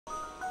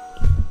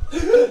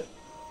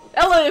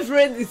Hello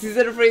friends, this is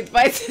Unafraid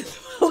Fights and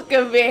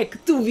welcome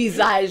back to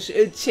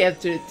VISAGE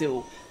Chapter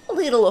 2. A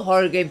little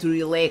horror game to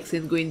relax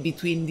and go in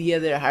between the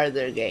other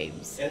harder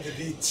games. And the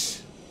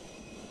beach.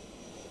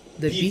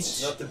 The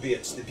beach? Not the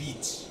beach, the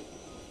beach.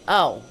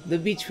 Oh, the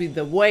beach with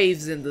the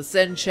waves and the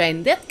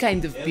sunshine, that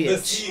kind of and beach. The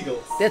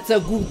seagulls. That's a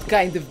good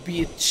kind of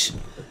beach.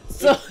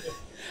 So,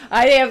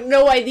 I have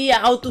no idea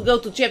how to go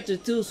to Chapter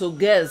 2, so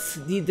Gus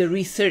did the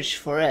research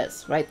for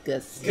us, right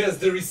Gus? Gus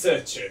the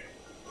researcher.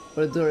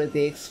 For Dora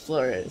the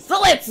Explorer.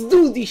 So let's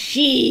do this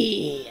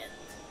shit!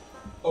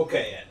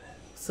 Okay, Anna.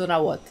 So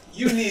now what?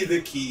 You need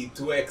the key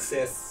to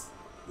access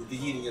the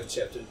beginning of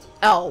Chapter 2.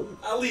 Oh.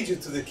 I'll lead you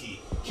to the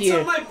key. Here.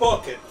 It's in my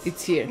pocket.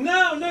 It's here.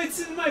 No, it's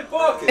in my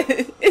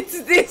pocket.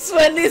 It's this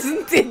one,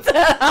 isn't it?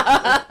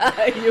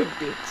 You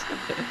bitch.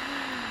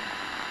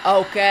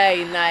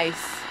 Okay,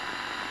 nice.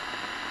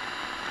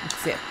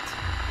 Except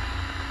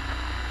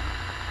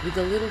with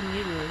a little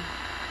mirror.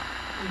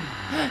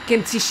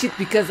 Can't see shit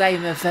because I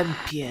am a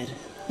vampire.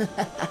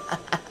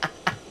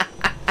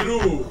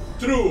 True.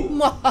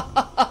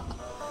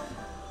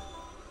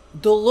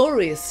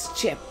 Dolores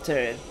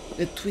Chapter,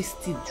 a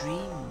twisted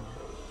dream.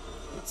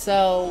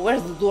 So,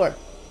 where's the door?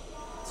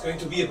 It's going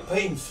to be a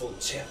painful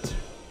chapter.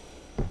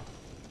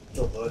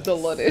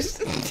 Dolores.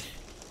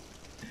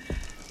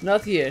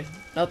 Not here,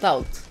 not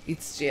out.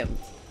 It's jammed.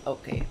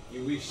 Okay.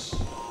 You wish.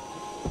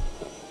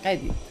 I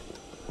did.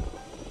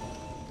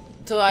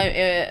 So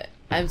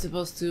I'm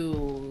supposed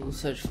to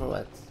search for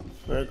what?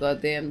 For a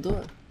goddamn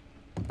door.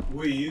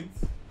 With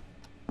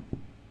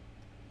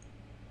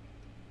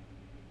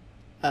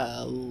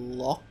A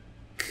lock.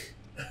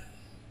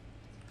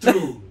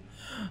 True.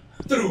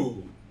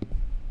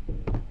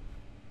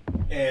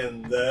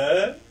 And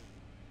the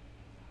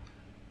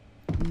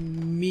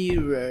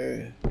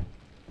Mirror.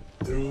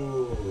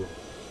 True.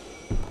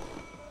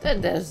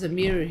 Then there's a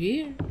mirror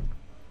here.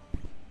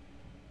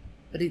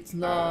 But it's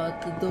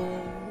not a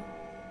door.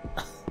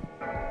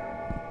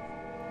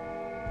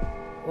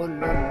 Oh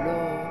la la.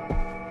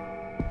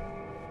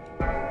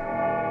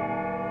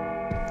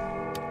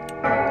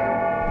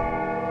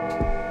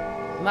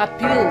 My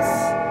pills.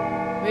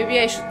 Maybe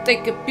I should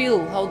take a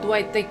pill. How do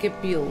I take a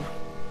pill?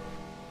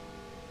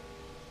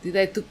 Did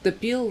I took the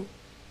pill?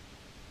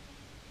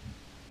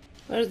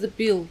 Where's the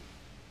pill?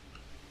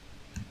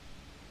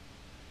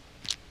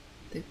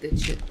 Take that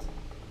shit.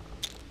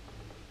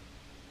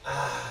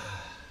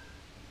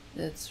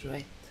 That's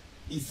right.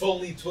 If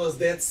only it was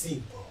that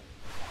simple.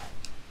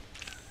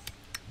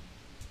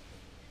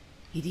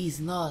 It is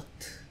not.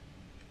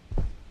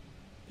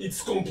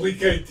 It's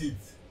complicated.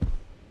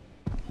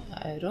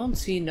 I don't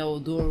see no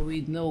door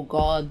with no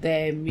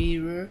goddamn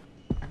mirror.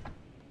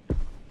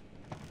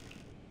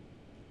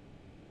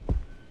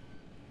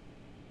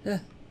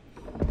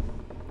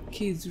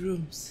 Kids'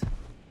 rooms.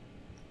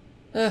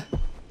 Is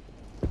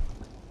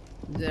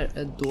there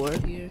a door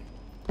here?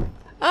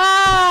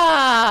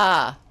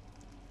 Ah!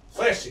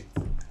 Flash it.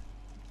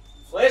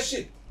 Flash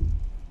it.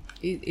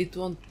 It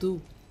won't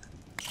do.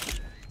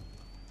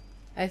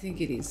 I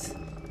think it is.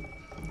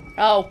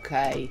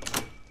 Okay.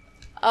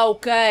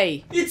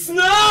 Okay. It's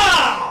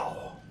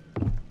now!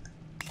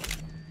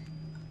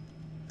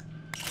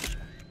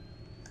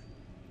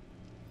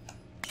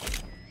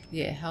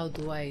 Yeah, how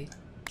do I...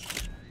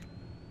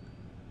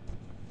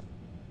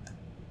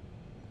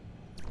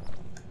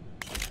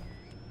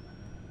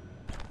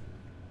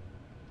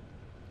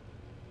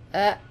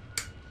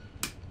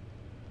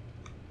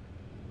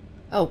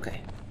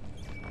 Okay.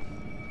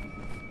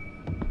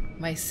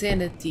 My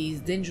sanity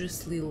is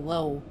dangerously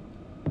low.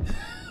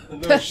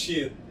 No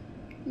shit.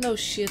 No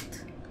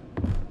shit.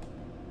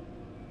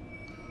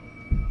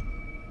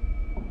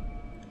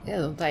 Yeah,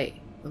 don't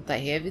I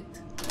have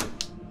it?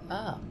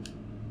 Ah.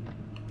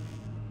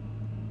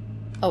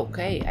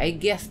 Okay, I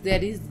guess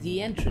that is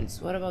the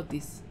entrance. What about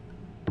this?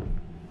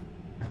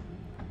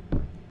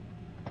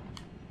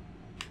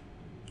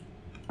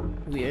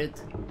 Weird.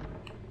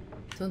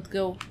 Don't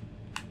go.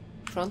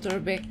 Front or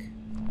back?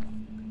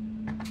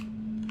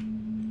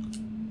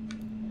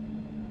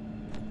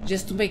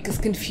 Just to make us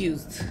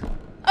confused.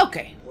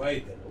 Okay.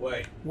 Wait.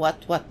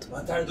 What?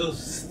 What are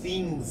those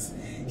things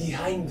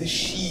behind the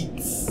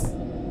sheets?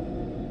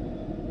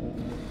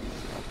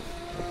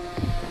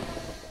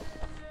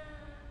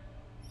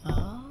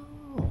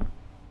 Oh.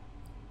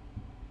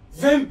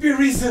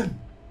 Vampirism!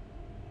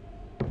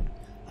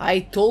 I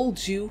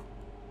told you.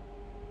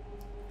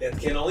 That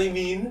can only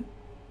mean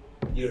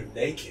you're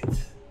naked.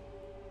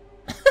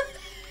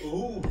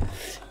 Ooh.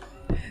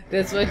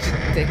 That's what you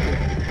take it.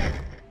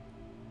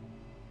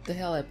 What the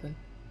hell happened?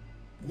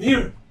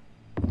 Mirror!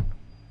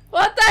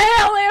 What the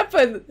hell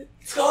happened?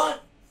 It's gone!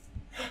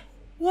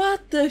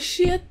 What the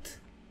shit?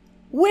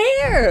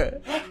 Where?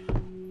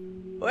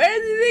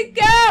 Where did it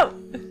go?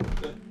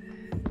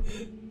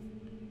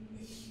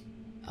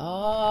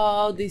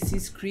 Oh, this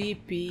is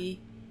creepy.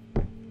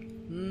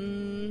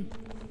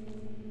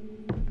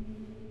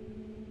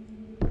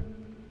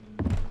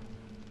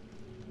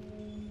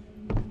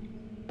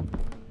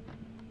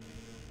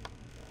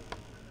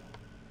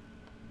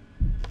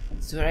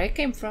 That's where I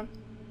came from.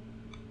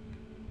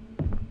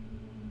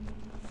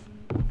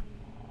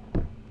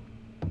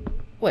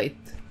 Wait.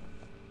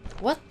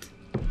 What?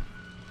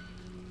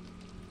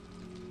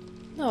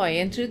 No, I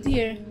entered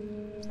here.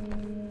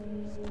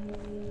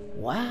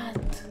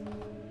 What?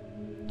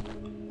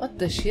 What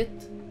the shit?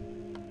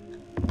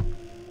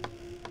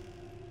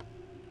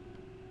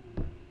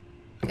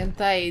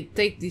 Can't I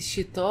take this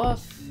shit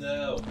off?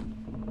 No.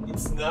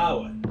 It's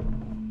now.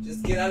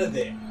 Just get out of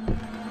there.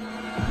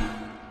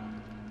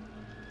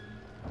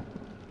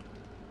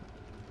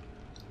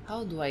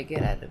 How do I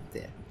get out of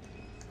there?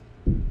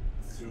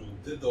 Through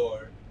the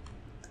door.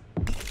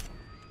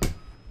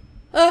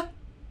 Ah!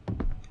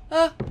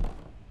 Ah!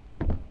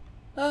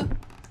 Ah!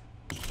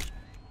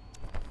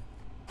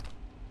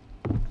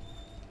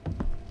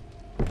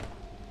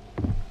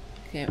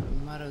 Okay,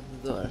 I'm out of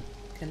the door.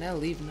 Can I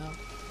leave now?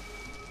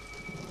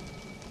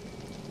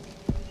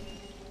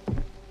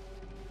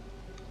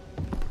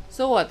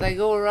 So what? I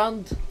go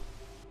around?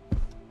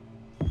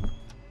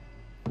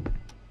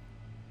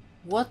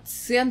 What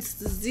sense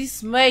does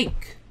this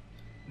make?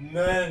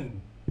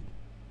 None.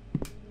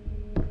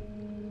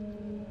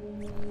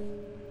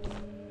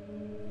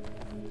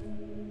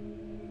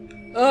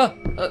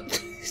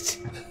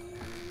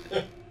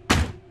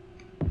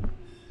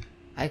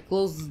 I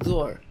closed the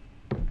door.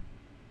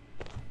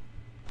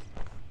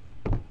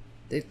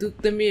 They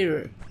took the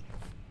mirror.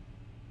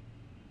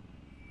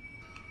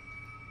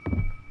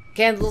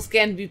 Candles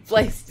can be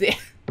placed there.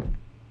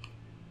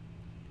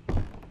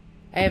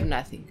 I have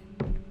nothing.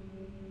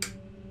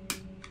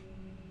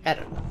 I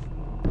don't know.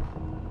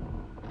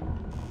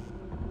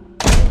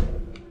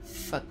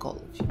 Fuck all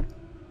of you.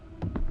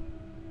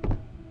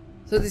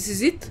 So this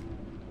is it?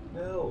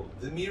 No,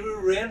 the mirror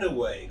ran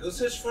away. Go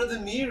search for the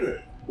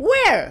mirror.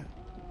 Where?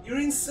 You're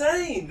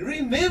insane.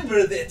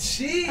 Remember that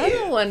shit. I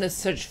don't want to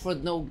search for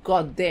no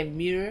goddamn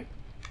mirror.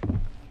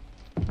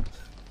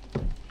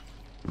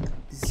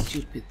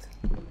 Stupid.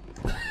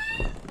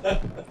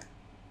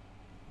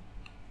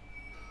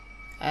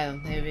 I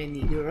don't have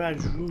any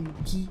garage room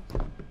key.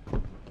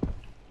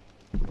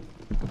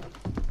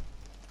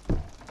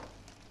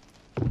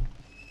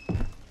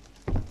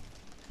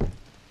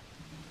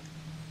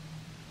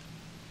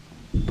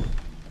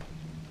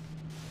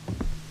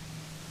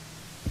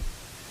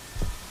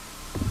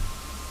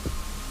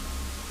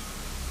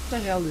 What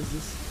the hell is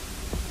this?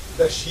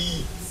 The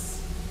sheets.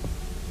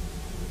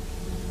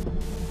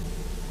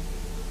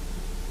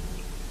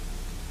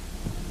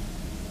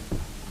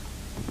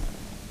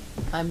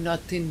 I'm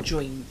not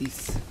enjoying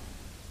this.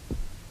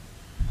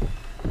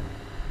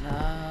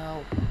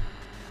 No.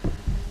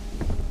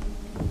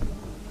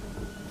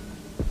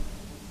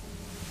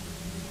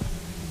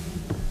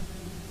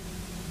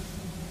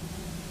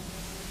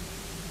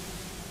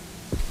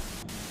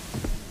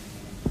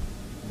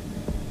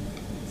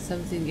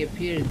 Something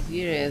appeared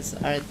here as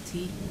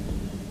RT.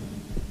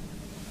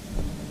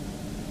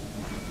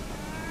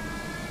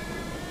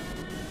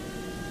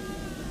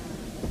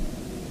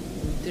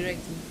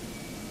 Directing.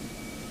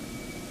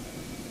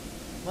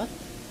 What?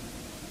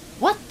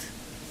 What?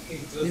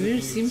 The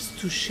mirror seems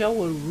to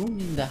show a room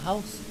in the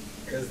house.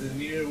 Because the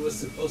mirror was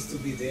supposed to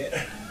be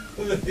there,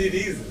 but it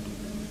isn't.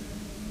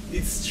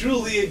 It's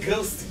truly a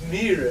ghost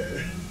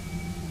mirror.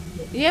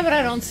 Yeah, but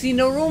I don't see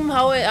no room.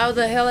 How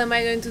the hell am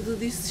I going to do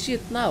this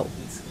shit now?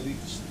 It's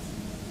glitched.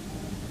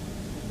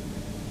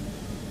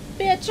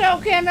 Bitch, how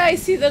can I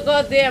see the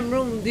goddamn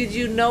room? Did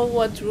you know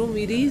what room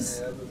it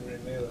is? I don't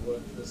remember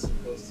what was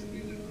supposed to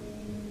be the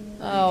room.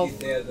 Oh. I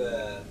think it had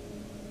a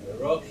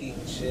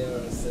rocking chair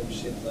or some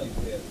shit like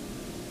that.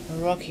 A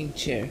rocking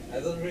chair. I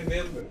don't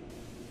remember.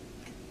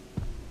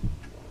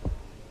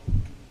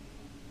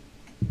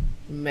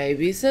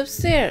 Maybe it's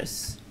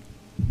upstairs.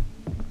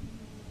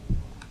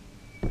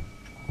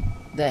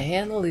 The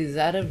handle is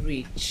out of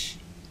reach.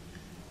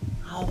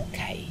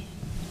 Okay.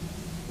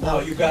 Now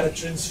you gotta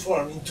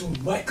transform into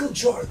Michael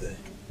Jordan.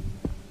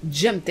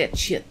 Jump that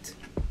shit.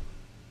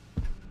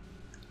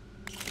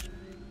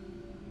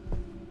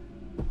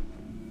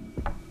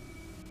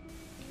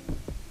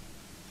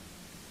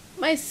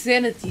 My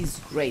sanity is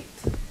great.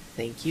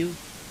 Thank you.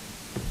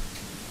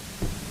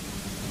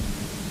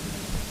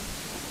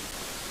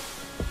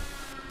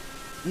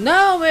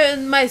 No,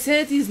 man, my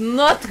sanity is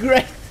not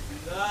great.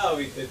 Now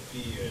it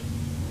appeared.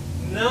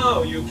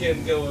 Now you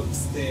can go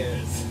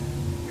upstairs.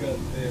 God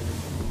damn it.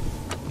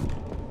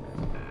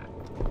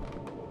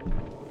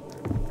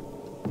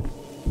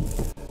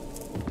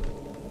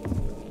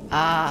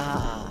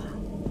 Ah.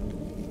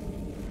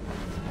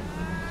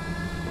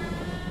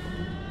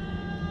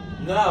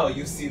 Now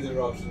you see the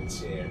rocking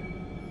chair.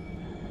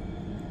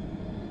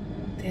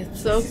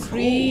 That's so This is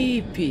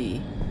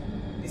creepy.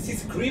 This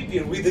is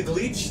creepier with the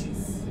glitches.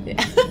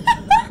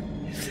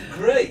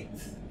 Great.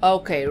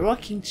 Okay,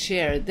 rocking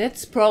chair.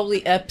 That's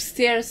probably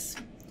upstairs.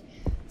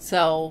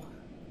 So,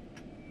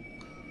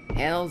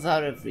 handles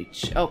out of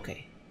reach.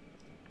 Okay.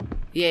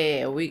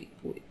 Yeah, we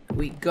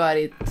got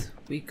it.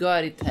 We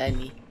got it,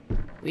 honey.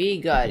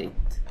 We got it.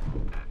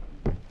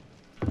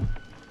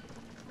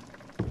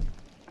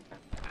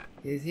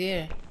 Is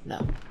here?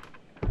 No.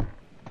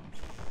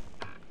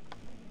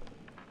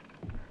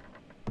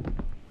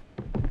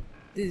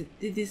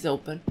 Did this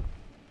open?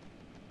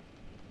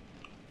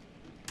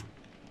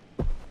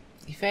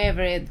 If I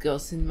ever had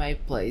ghosts in my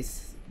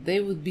place, they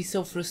would be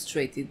so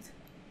frustrated.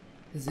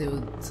 Because they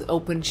would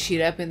open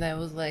shit up and I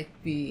was like,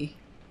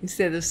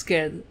 instead of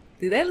scared,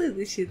 did I leave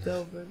this shit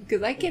open?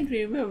 Because I can't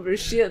remember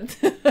shit.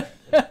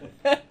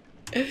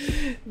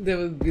 They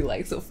would be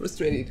like so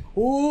frustrated.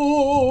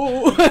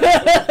 Ooh!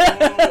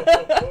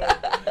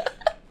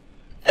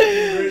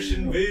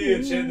 Russian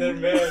bitch and their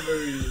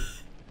memory.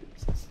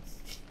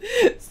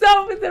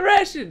 Stop with the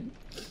Russian!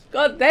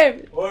 God damn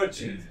it!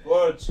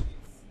 Portuguese.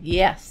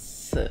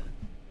 Yes!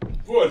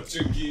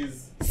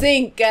 Portuguese.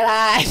 Sim,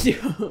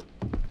 caralho!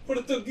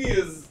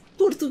 Portuguese.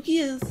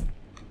 Português!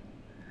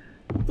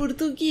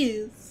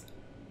 Português!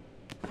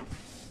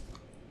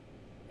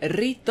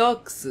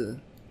 Retox!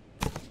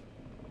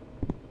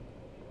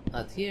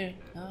 Not here.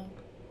 No,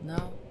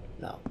 no,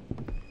 no.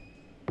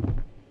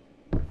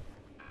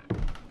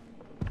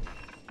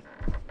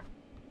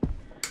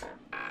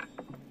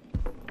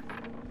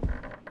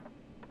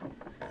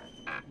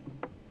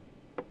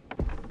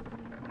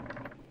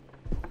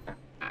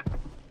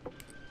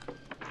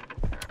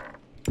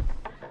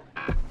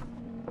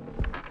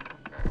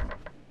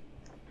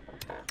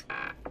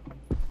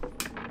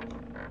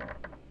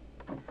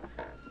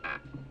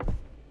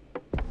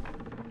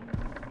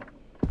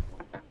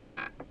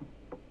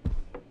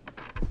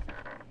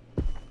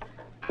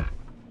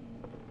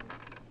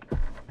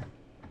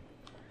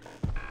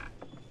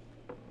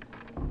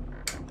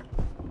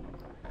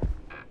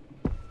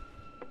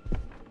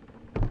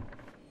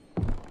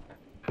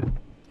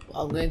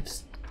 I'm going to.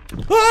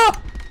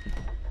 Ah!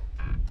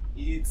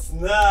 It's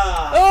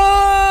not.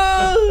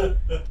 Oh!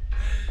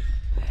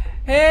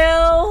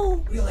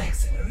 Hell!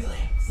 Relax,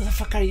 relax. What the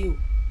fuck are you?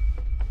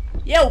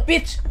 Yo,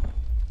 bitch!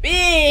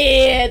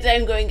 Bitch!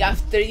 I'm going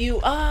after you.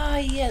 Ah,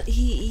 yeah,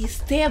 he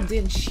stabbed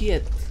and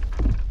shit.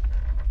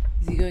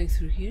 Is he going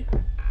through here?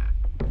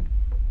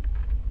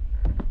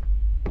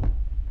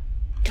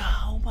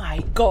 Oh my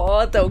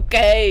god,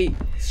 okay.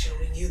 He's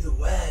showing you the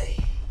way.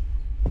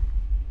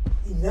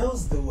 He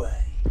knows the way.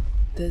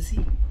 Does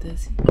he?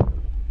 Does he?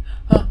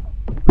 Huh.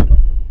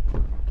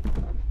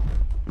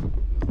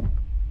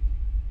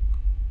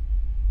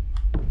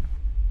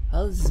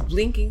 Well, this is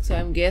blinking, so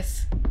I'm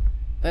guess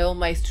by all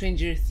my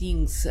Stranger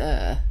Things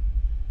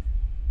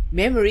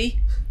memory,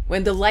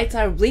 when the lights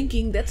are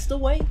blinking, that's the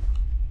way.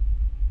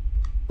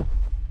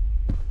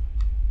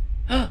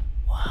 What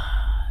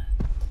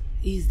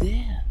is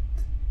that?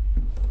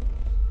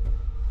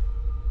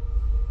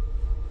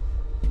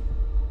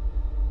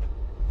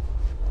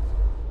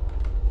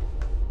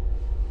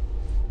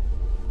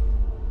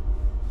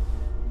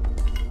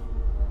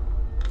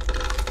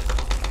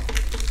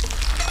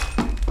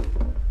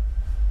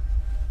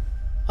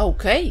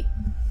 Okay.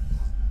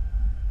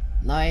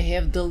 Now I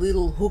have the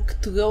little hook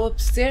to go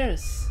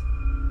upstairs.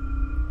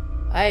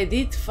 I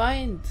did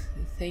find.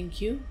 Thank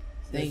you.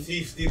 The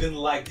thief didn't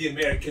like the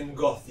American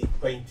Gothic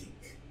painting.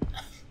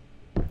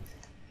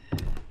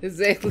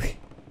 Exactly.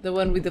 The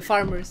one with the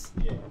farmers.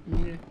 Yeah.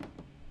 Yeah.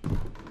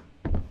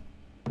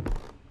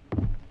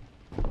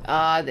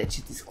 Ah, that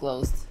shit is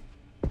closed.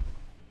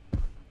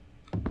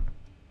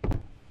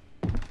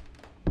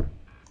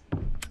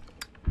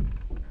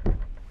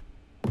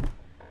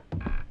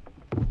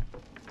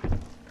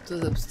 It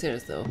was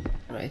upstairs though,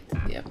 right?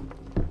 Yep.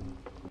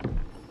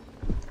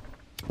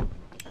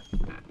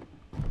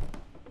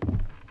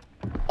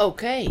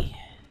 Okay.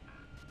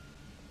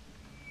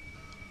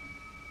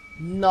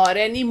 Not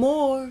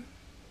anymore.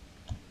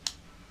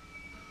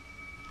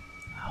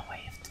 Oh, I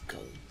have to go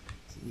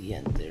to the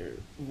other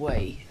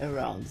way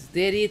around. Is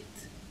that it?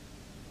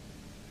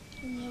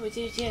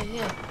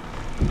 Yeah.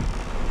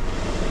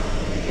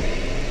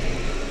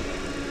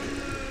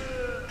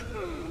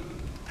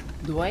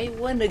 Do I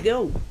wanna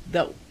go?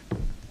 No.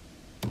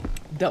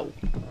 No.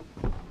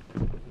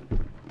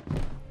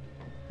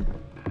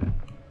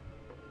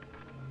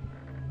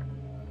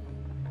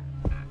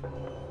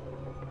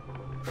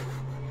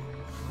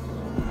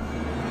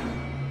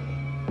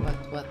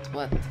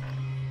 What?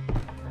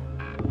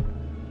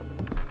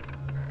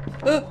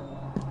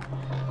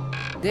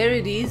 There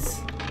it is.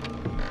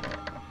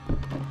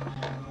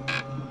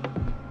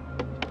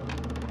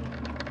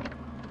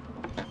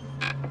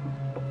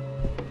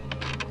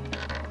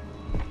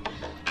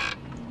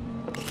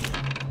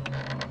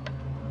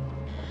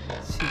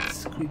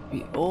 Shit's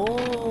creepy.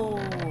 Oh,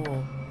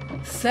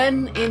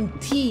 sun and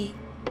tea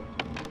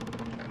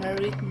are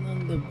written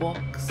on the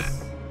box.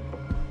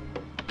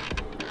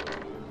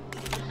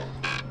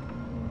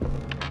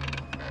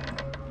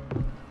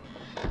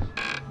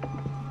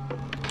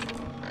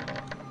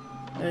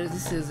 Where is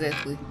this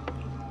exactly?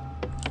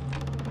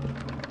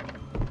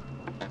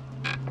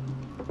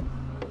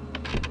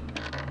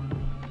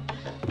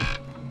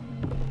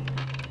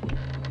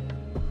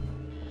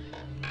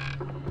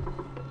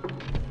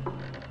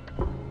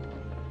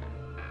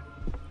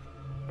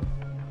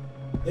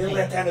 They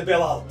let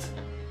Annabelle out.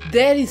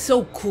 That is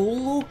so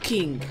cool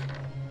looking.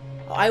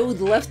 I would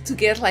love to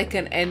get like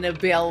an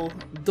Annabelle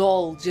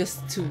doll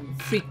just to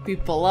freak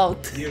people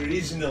out. The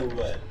original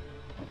one.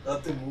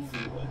 Not the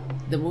movie one.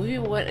 The movie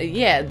one,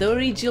 yeah, the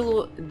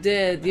original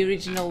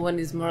one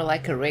is more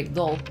like a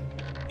ragdoll.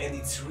 And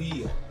it's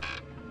real.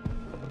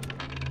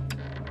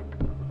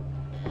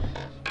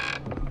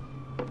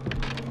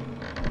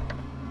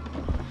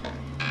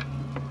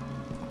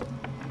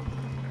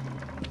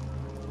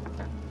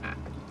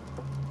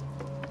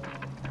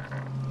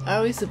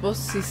 Are we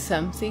supposed to see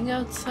something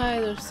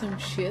outside or some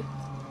shit?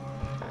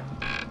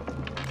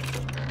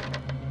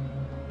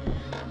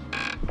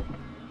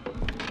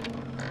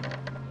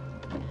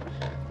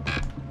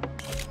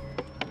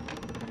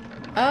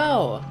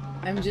 Oh,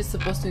 I'm just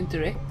supposed to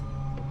interact?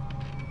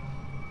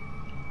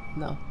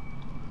 No.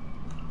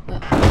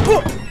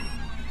 Oh!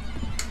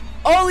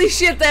 Holy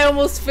shit, I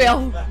almost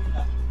fell!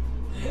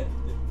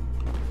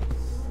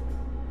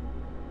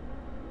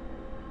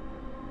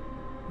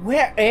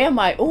 Where am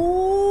I?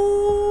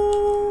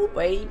 Oh,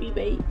 baby,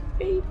 baby,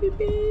 baby,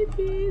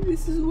 baby.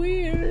 This is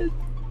weird.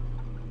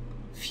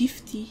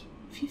 50.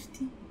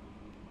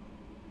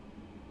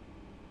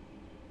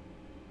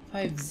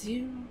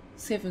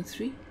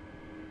 5073. Is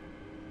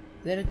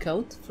that a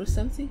code for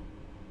something?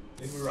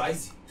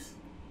 Memorize it.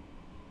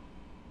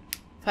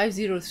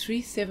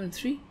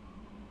 50373.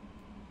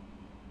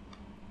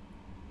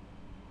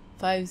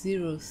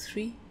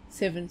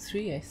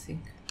 50373, I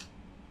think.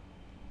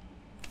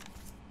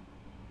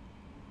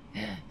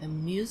 A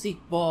music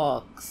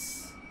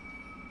box.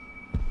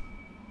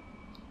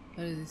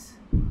 What is this?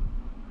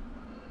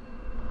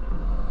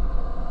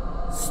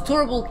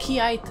 Storable key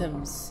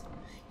items.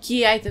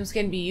 Key items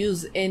can be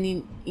used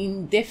an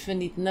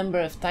indefinite number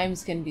of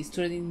times, can be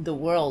stored in the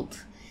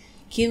world.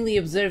 Keenly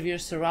observe your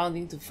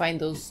surroundings to find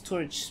those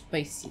storage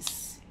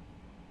spaces.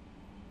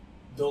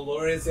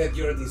 Dolores had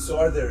your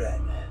disorder,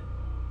 Anna.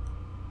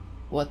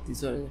 What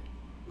disorder?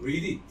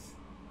 Read it.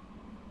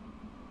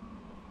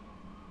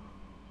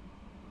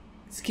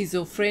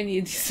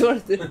 Schizophrenia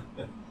disorder.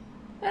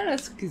 I'm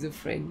not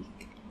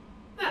schizophrenic.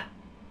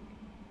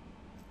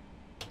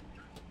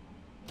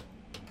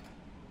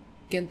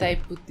 Can't I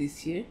put this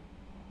here?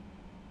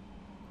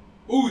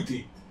 Put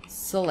it.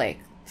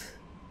 Select.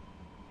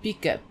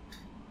 Pick up.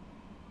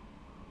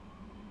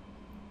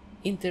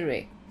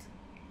 Interact.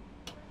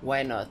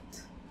 Why not?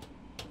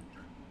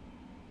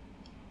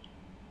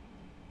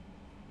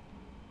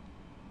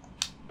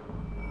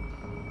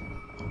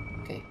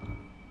 Okay.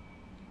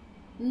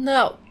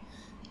 No!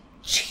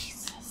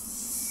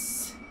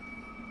 Jesus!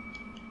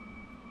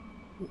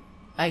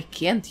 I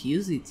can't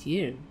use it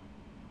here.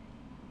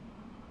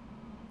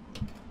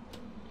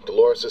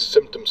 Dolores'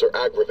 symptoms are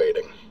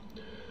aggravating.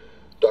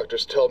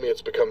 Doctors tell me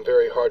it's become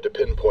very hard to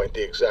pinpoint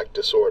the exact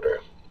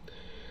disorder.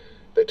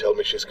 They tell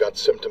me she's got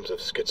symptoms of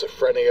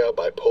schizophrenia,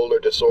 bipolar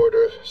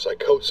disorder,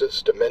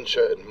 psychosis,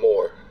 dementia, and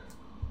more.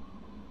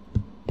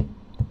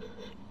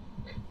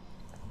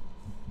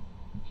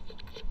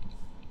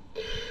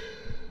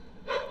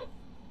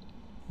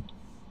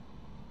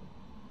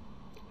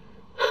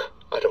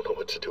 I don't know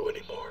what to do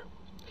anymore.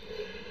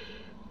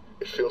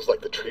 It feels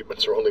like the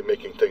treatments are only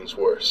making things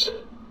worse.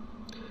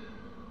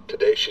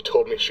 Today she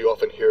told me she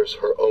often hears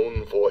her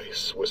own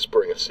voice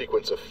whispering a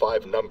sequence of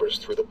 5 numbers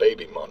through the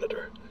baby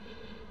monitor.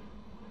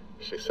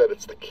 She said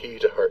it's the key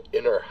to her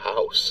inner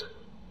house.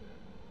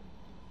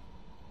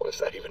 What does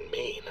that even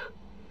mean?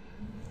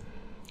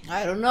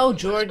 I don't know,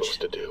 George. What am I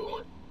supposed to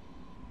do?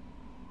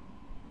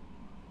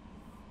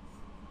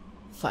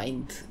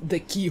 Find the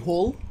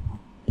keyhole.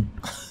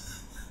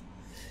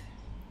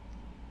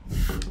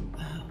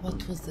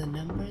 What was the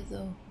number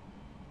though?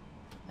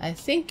 I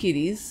think it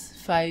is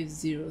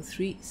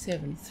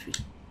 50373.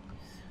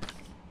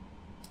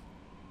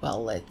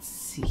 Well, let's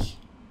see.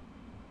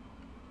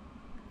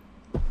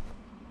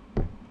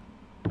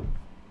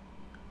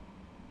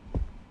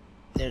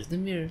 There's the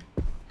mirror.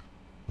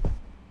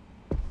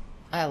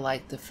 I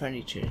like the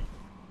furniture.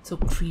 It's so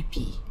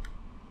creepy.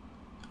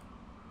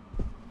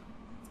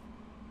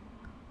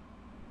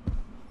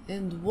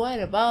 And what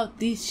about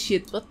this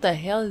shit? What the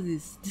hell is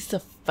this? This a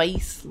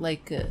face,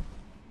 like a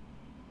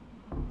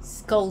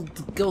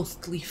skulled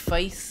ghostly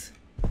face?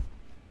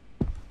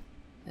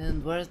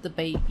 And where's the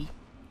baby?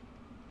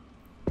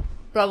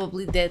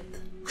 Probably dead.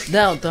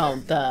 Down,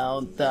 down,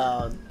 down,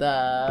 down,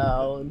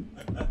 down.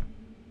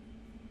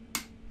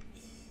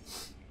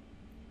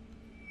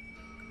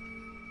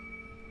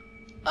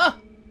 Ah!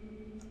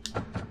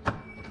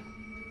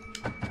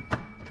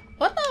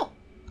 What now?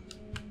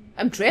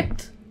 I'm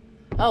trapped?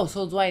 Oh,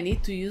 so do I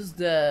need to use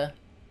the...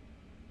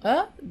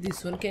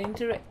 this one can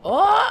interact.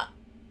 Oh!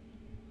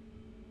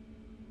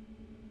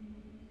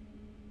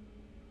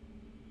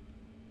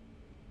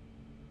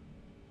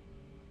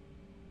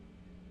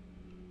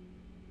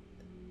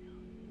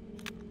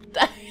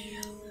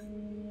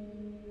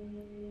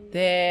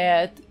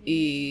 That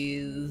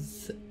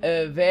is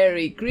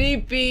very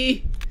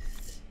creepy.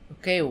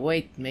 Okay,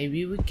 wait,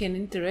 maybe we can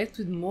interact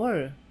with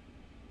more.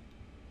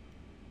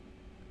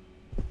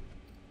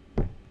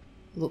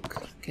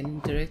 Look, can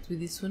interact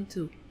with this one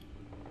too.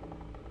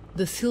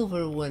 The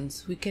silver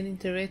ones, we can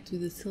interact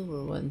with the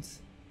silver ones.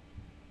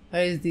 Or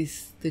is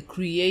this the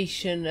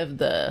creation of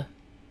the...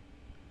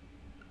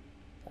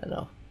 I don't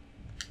know.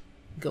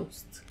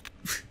 Ghost.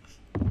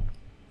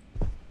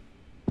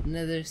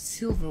 Another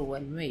silver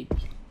one,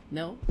 maybe.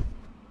 No?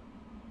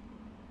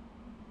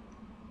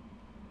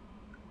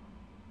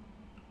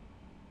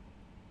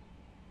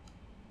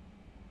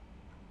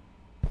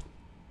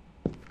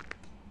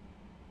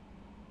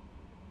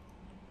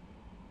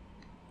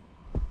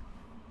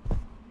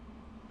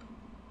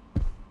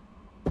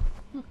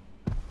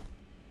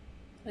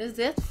 What is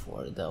that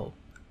for, though?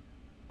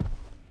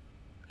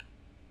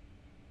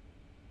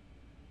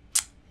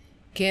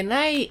 Can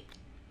I,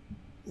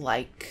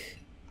 like,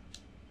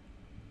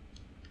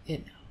 you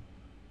know?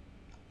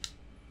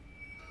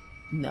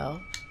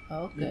 No?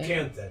 Okay. You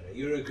can't, Anna.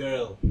 You're a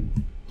girl.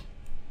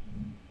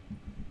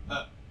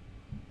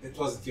 It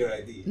wasn't your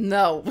idea.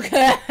 No.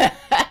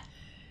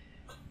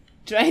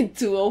 Trying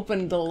to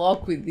open the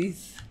lock with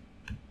this.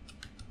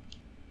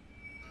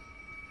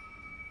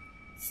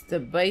 It's the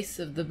base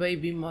of the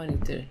baby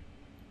monitor.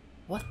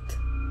 What?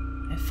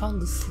 I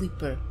found the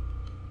sleeper.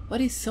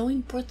 What is so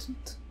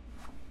important?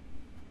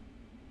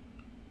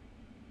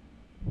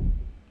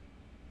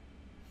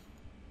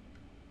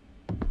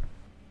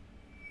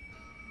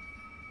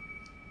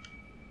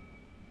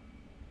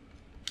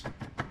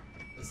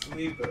 A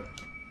sleeper.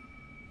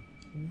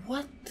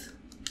 What?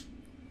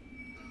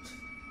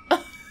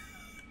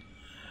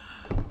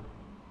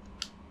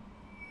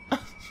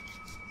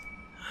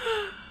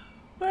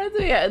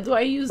 Where do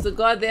I use the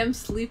goddamn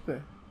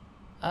sleeper?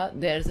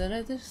 There's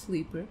another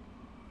sleeper.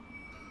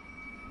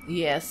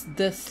 Yes,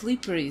 the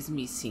sleeper is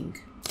missing.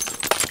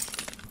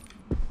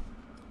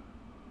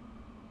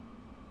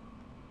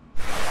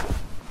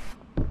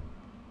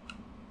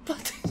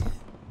 But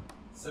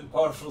Some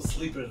powerful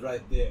sleepers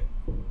right there.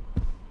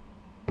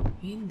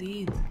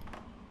 indeed. And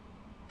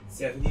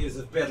 7 years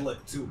of bad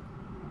luck too.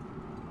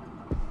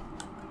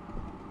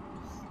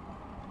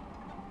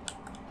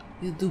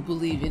 You do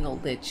believe in all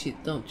that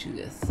shit, don't you,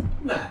 guys?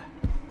 Nah.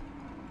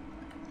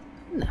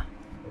 No.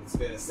 It's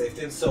better safe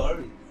than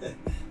sorry.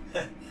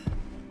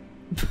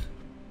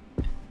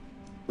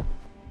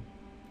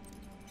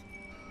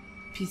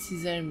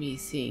 Pieces are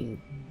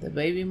missing. The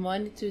baby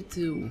monitor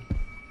too.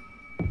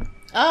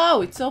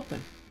 Oh, it's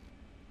open.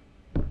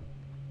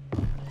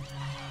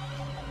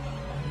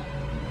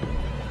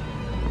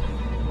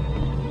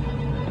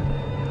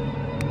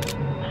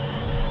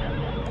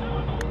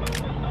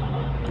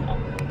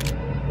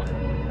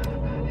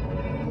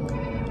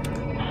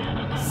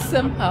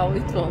 Somehow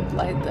it won't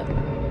light up.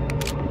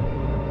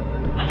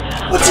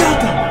 Watch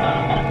out!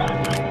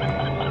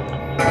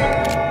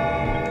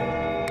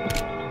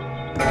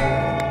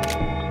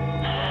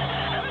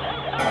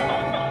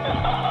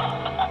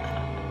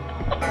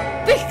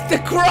 Take the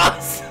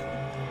cross!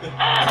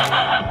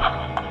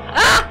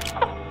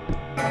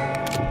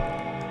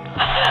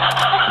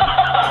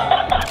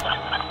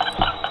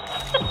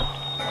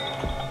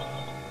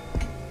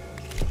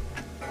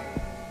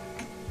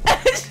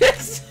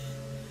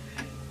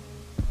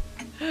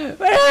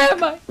 Where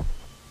am I?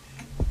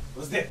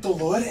 Was that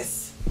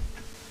Dolores?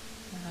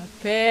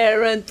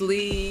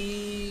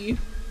 Apparently.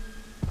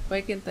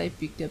 Why can't I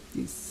pick up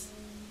this?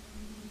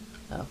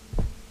 Oh.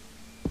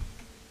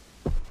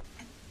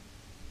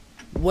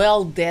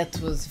 Well, that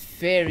was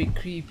very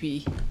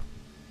creepy.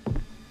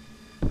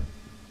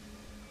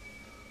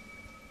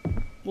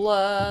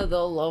 Blood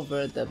all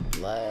over the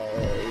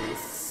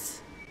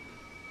place.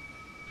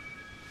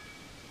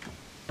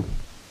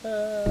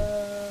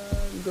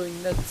 I'm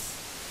going nuts.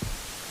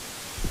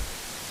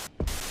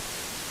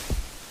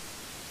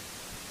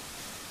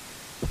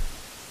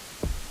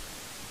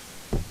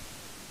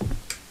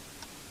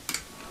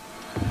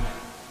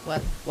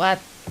 What? What?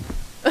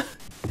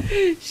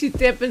 Shit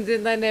happens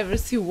and I never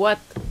see what.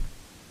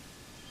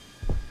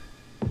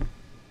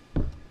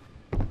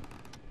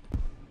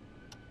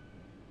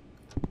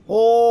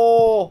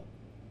 Oh!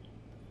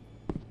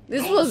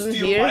 This wasn't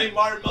steal here. my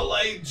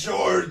marmalade,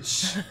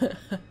 George!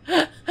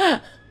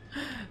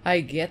 I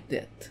get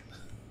that.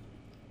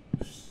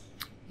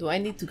 Do I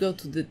need to go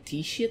to the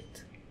tea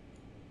shit?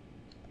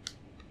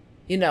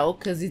 You know,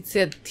 because it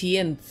said tea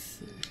and...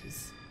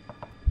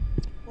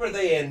 Were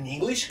they an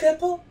English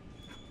couple?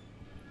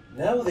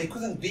 No, they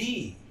couldn't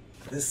be.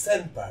 The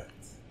sun part.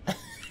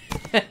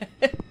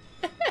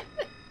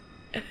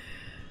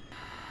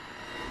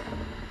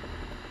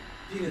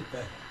 Peanut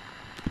butter.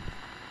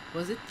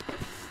 Was it?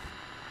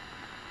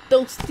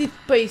 Toasted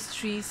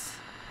pastries.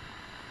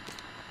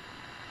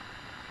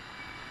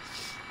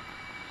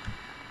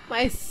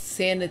 My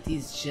sanity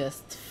is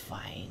just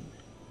fine.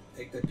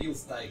 Take the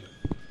pills, Tiger.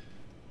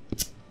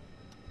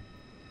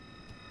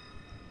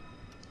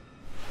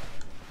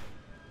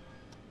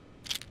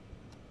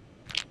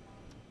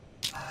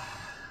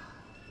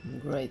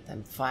 Great,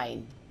 I'm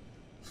fine.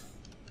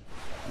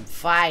 I'm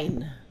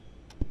fine.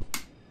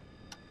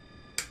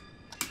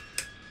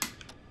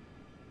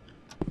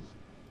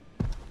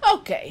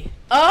 Okay.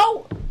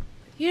 Oh!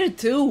 Here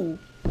too.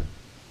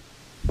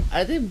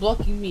 Are they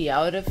blocking me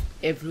out of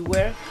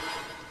everywhere?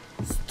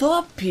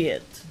 Stop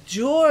it!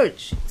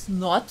 George! It's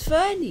not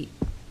funny.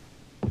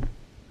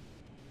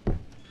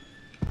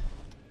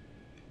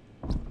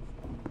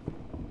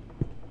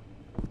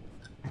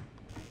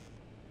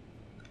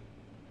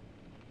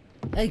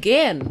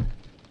 Again.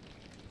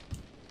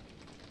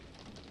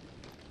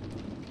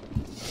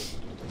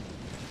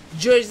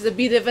 George is a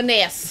bit of an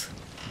ass.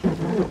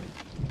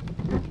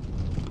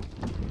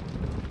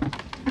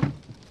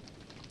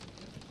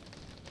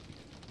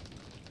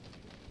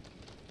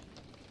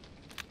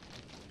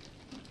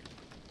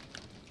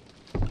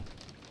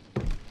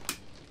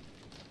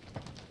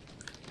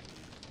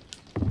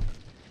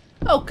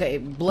 Okay,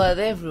 blood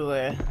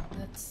everywhere.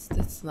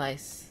 That's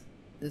nice.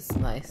 That's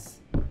nice.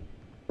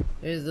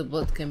 Where's the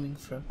blood coming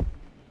from?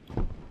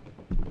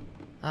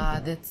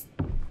 Ah, that's.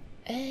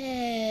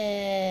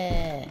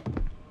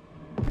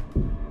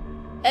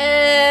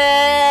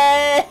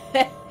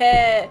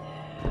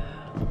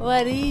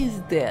 What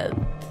is that?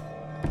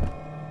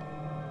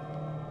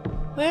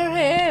 Where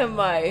am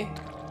I?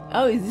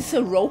 Oh, is this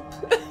a rope?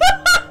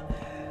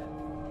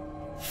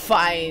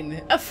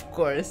 Fine, of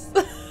course.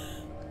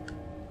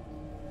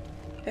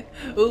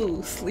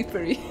 Ooh,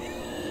 slippery.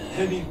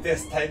 An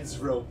intestines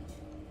rope.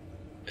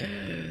 Okay.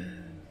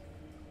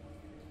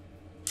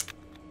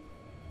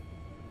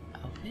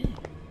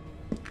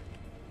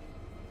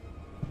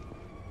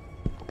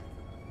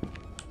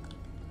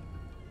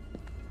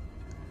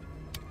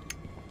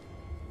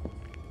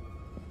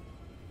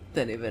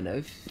 Don't even know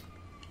if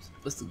I'm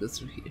supposed to go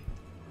through here.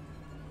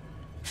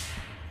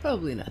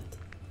 Probably not.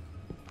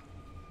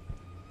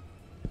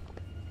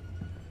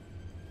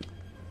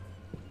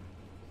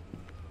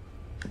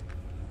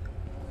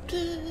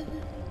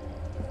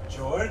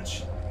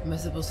 George? Am I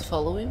supposed to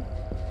follow him?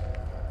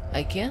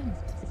 I can't.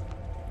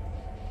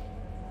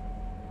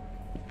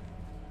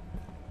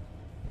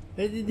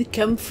 Where did he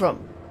come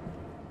from?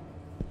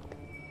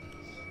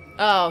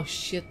 Oh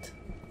shit.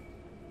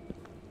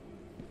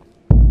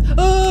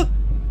 Oh!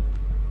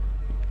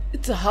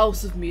 It's a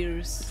house of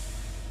mirrors.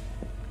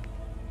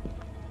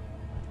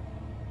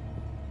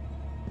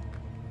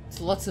 It's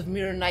lots of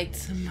mirror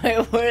nights.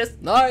 My worst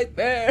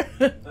nightmare.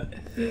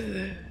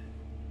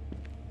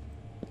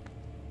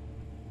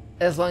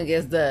 As long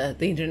as the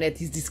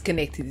internet is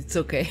disconnected, it's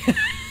okay.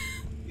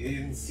 You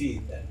didn't see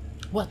it then.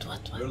 What?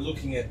 You're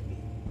looking at me.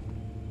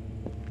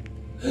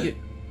 You...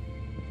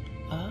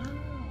 Oh.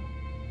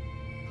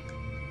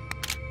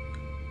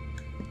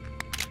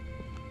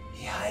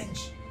 Behind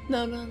you.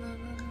 No.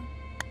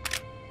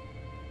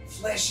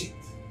 Flash it.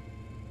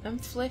 I'm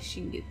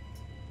flashing it.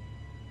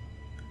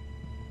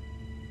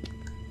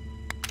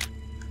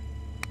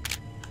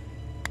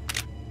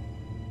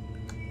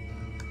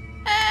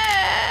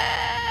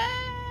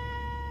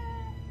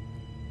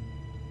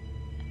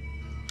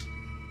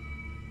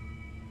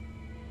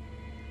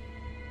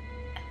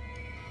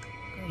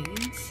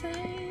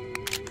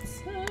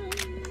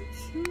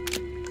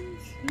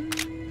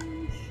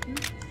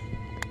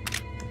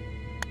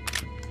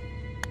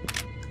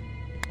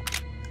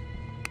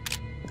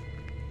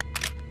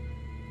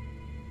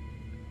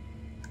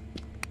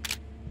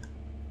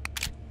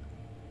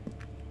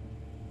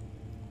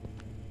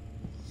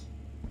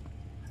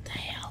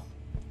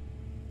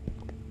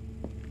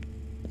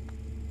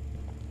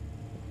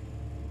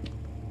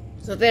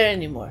 It's not there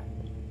anymore.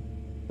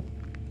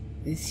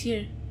 It's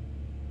here.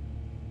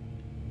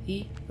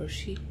 He or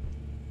she.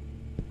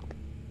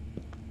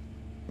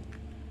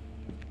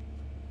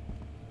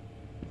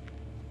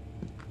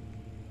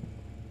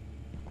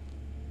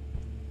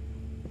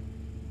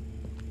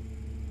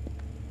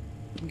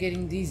 I'm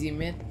getting dizzy,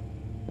 man.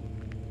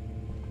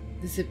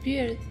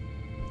 Disappeared.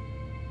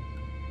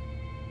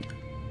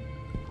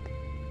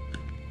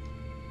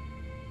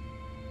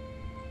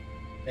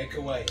 Back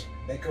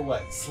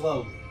away,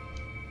 slowly.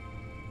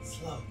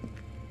 Slow.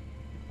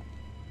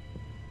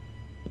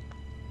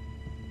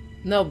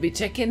 No,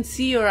 bitch, I can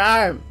see your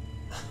arm.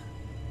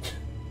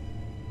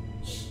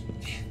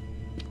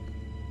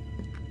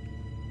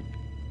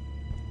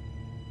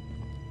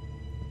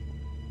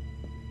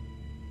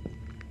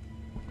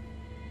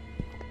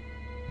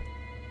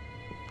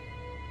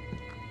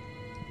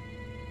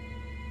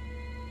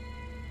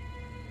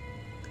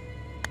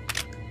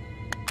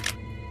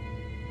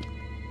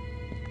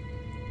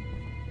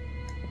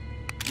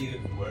 It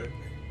didn't work.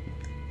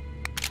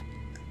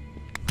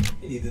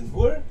 It didn't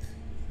work.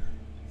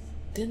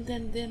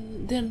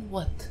 Then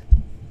what?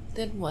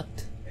 Then what?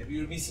 Maybe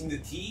you're missing the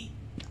tea?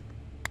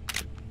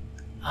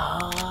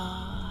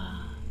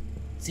 Ah,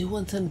 they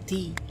want some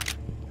tea.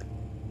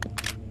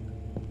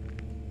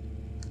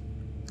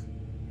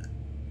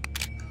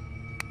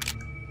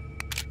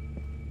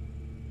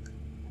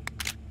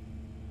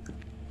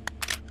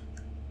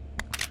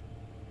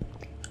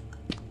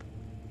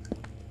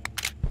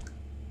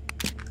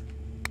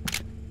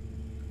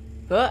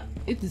 Oh,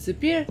 it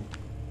disappeared.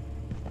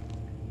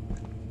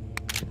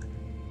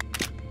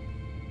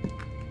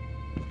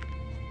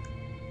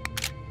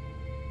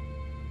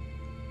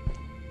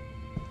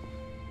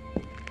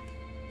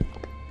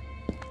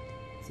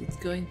 Is it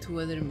going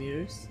to other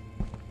mirrors?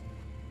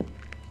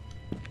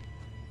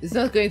 It's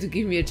not going to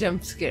give me a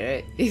jump scare,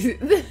 right? Is it?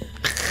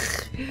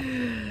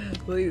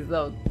 Please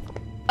don't.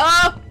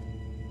 Oh!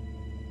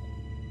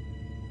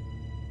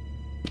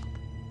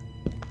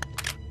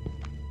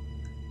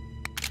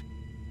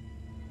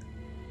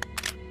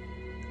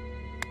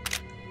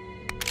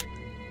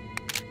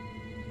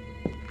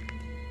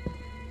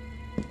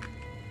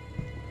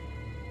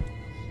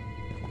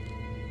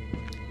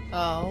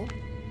 Oh.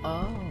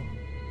 Oh.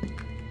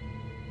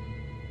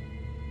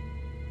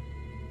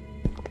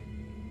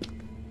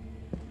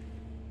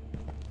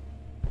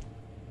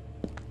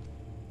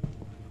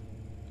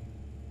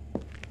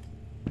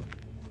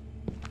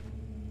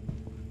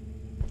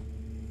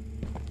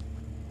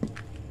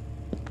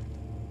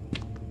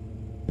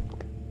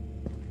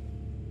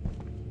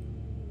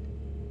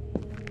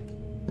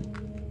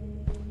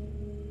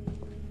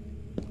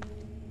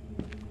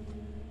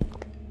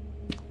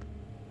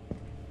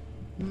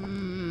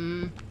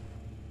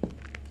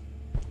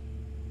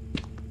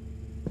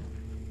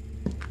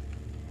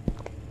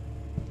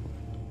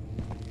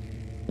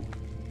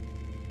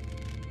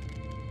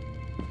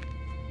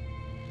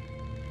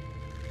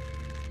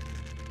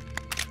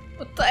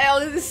 What the hell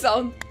is this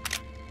sound?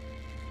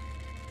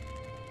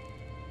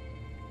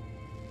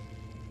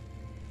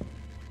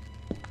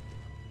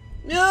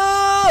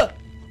 No!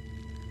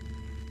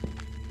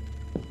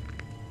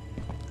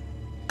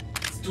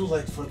 It's too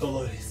late for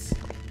Dolores.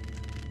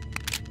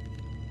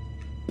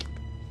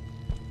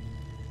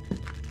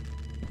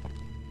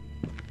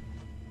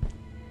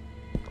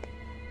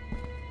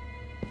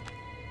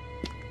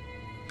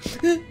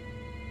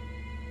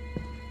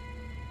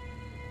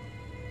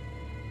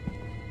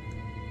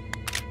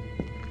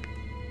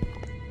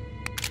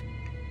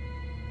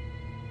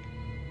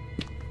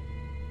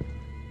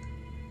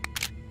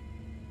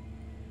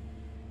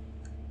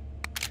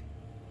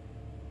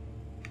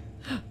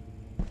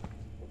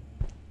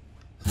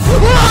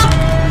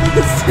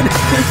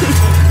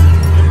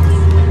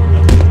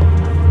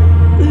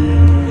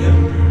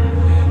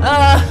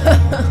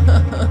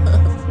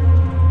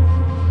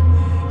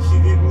 She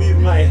didn't need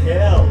my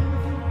help.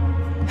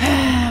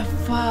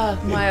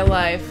 Fuck my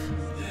life.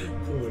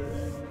 Poor.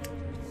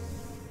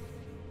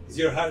 Is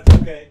your heart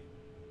okay?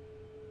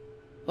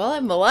 Well,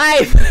 I'm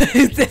alive.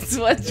 That's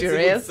what That's you're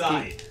a good asking.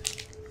 sign.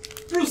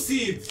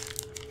 Proceed.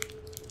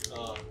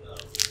 Oh no.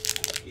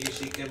 Here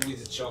she comes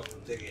with the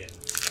chocolate again.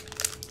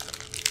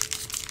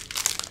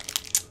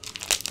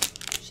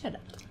 Shut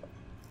up.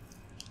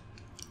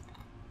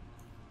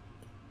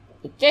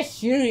 But just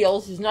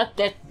cereals is not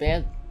that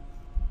bad.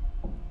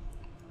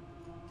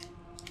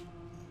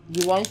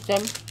 You want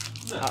some?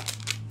 No. Ah,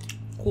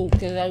 cool,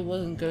 because I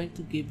wasn't going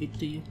to give it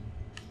to you.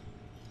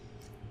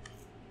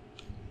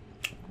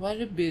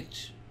 What a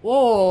bitch.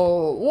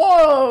 Whoa!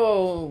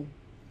 Whoa!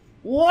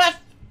 What?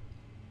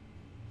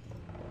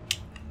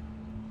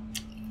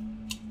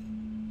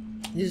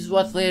 This is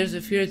what Layers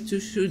of Fear 2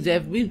 should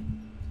have been.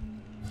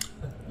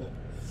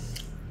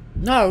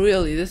 No,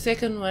 really, the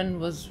second one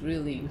was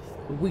really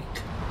weak.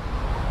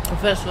 The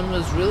first one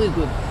was really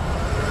good.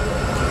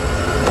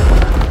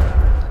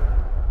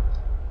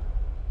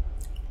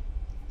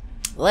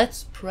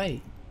 Let's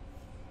pray.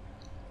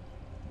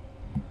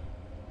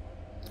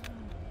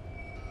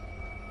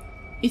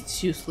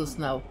 It's useless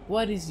now.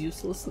 What is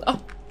useless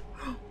now?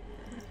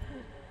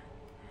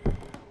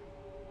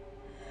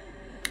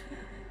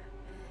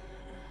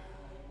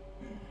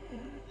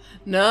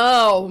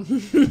 No!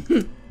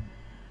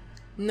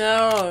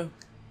 No!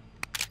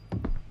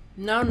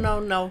 No, no,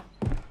 no.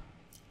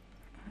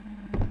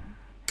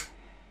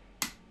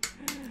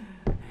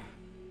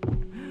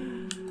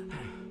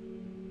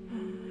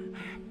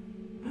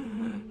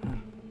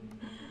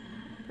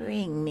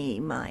 Bring me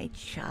my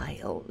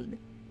child.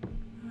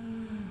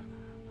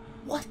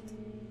 What?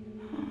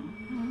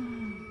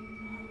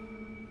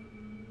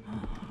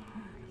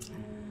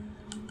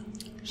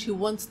 She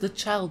wants the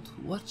child.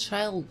 What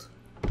child?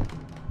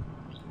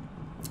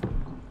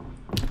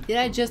 Did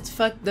I just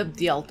fucked up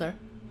the altar?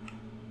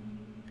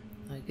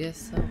 I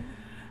guess so.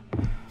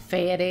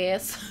 Fat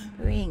ass.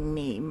 Bring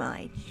me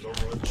my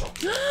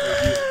child.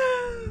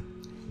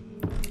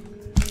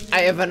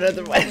 I have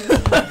another one.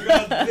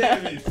 God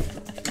damn it!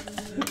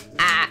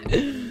 Ah.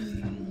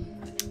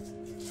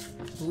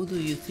 Who do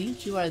you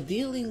think you are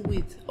dealing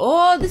with?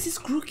 Oh, this is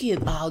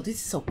crooked. Oh, this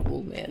is so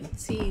cool, man.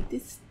 See,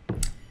 this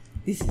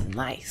is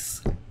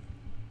nice.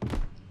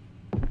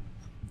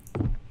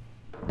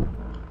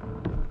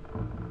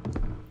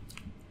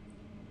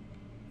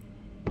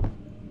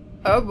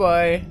 Oh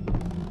boy.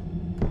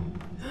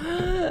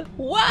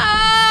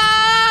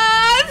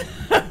 What?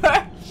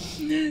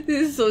 This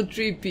is so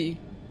trippy.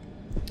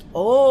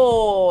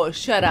 Oh,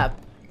 shut up.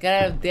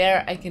 Get out of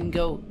there, I can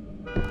go.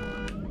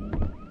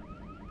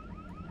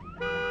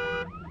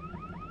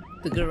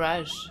 The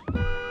garage.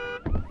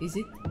 Is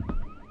it?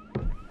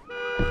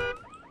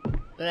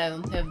 But I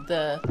don't have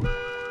the...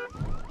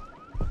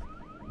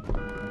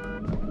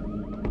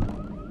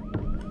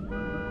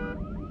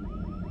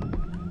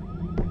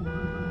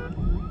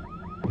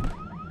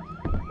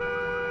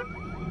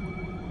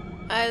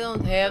 I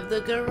don't have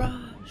the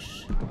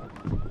garage.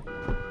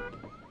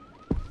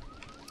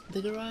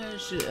 The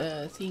garage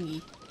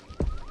thingy.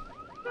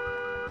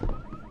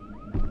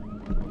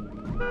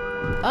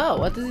 Oh,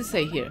 what does it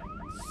say here?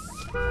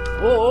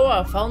 Oh,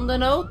 I found the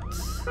note.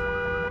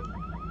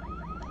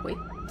 Wait.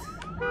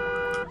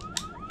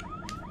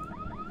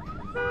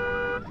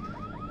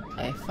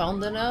 I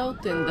found the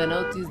note and the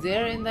note is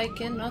there and I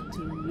cannot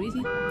read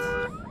it.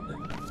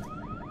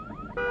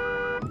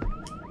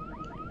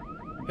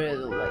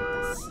 better like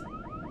this.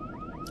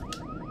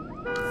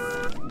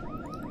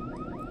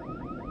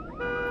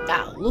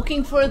 Ah,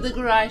 looking for the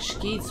garage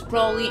key. It's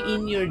probably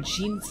in your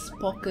jeans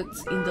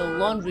pockets in the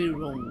laundry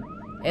room.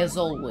 As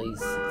always,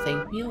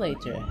 thank me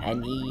later,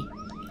 honey.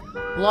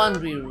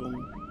 Laundry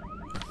room.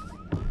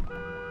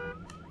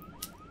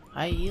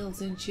 High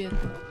heels and shit.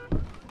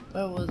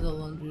 Where was the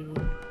laundry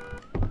room?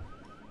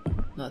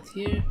 Not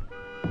here.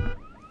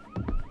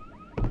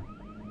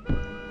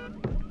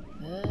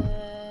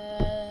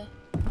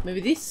 Maybe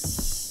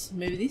this?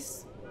 Maybe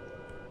this?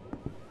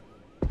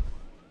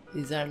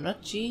 These are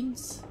not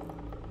jeans.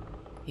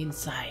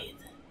 Inside.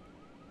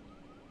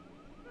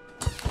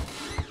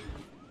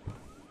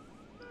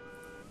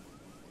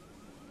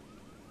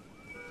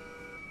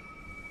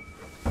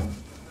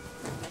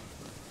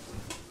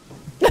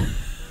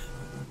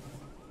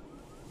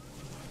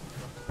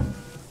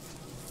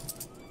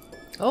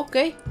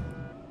 Okay.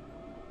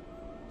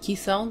 Key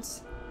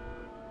sounds.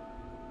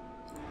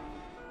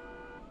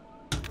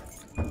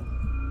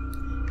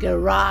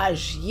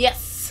 Garage,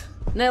 yes!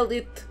 Nailed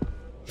it.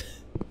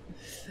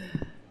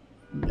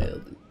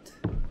 Nailed it.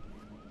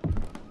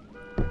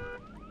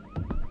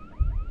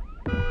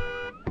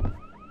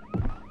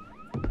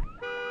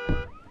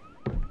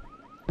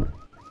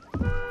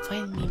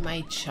 Find me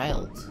my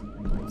child,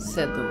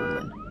 said the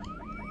woman.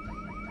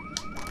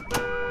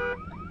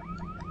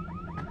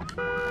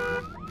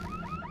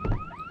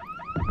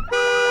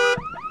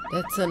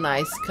 That's a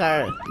nice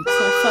car.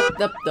 It's all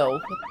fucked up though.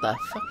 What the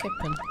fuck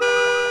happened?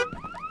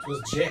 It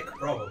was Jack,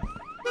 probably.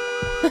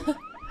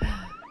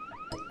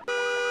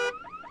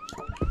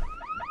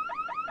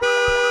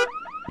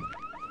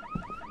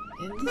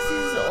 And this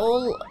is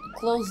all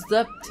closed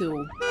up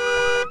too.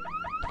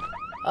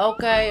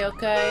 Okay.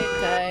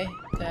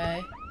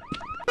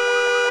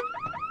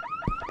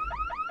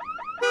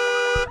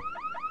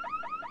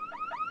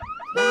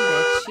 Turn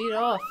that shit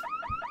off.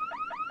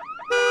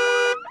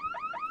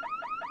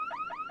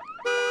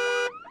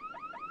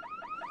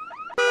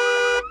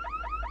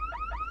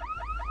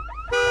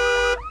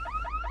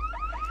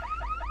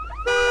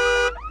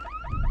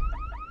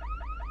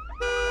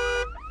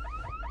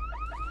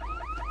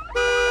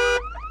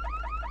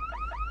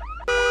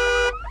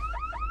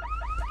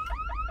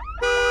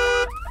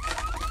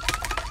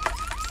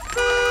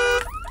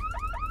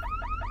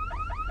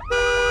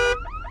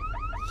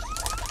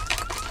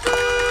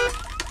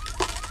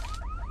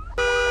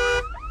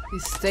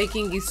 He's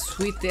taking his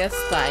sweet ass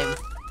time.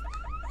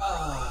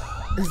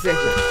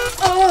 Exactly.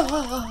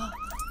 Oh,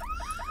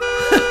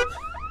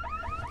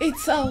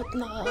 it's out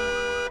now.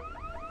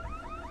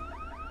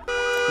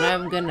 Now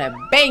I'm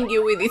gonna bang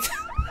you with it.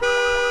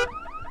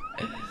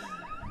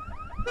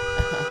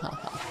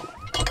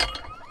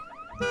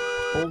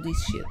 All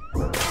this shit.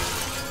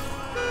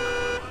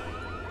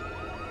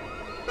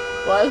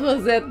 What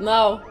was that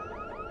now?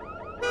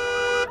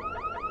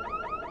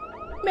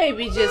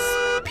 Maybe just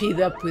speed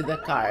up with the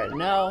car,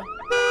 no?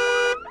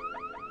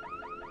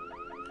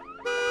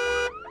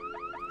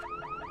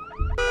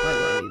 Why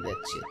do I need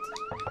that shit?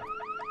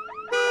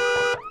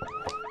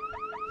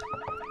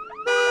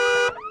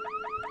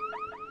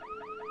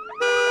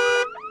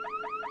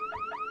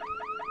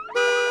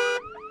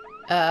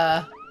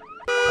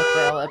 What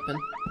the hell happened?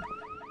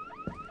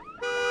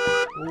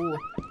 Ooh.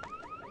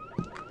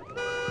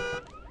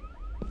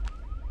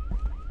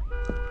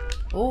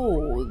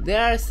 Oh,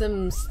 there are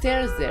some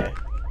stairs there.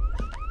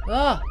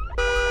 Ah!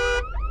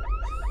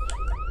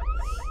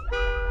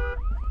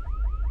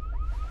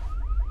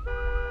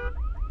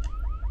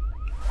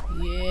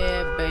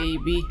 Yeah,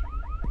 baby.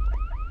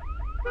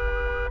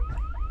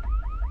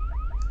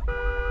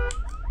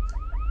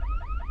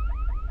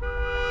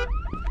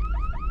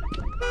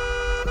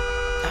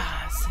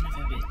 Ah, son of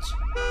a bitch.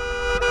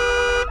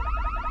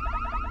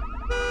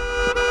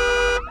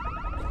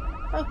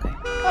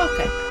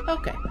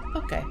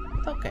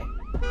 Okay.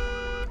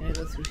 Can I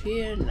go through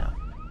here? No.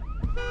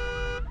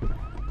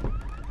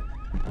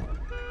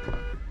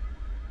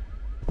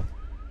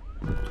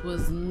 It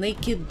was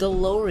naked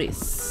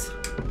Dolores.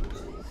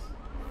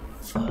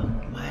 Fuck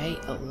my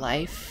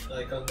life.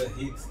 Like on the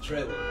Heat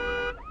trailer.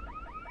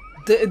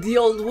 The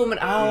old woman.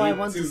 Oh, I Me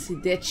want to too. see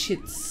that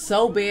shit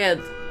so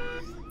bad.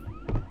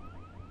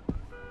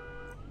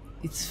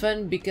 It's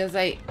fun because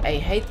I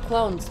hate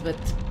clowns, but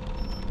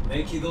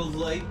Naked old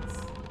lights.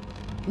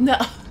 no,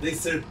 They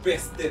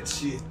surpassed that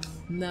shit.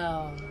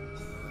 no.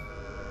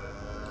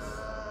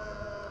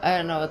 I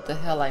don't know what the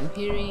hell I'm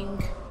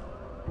hearing.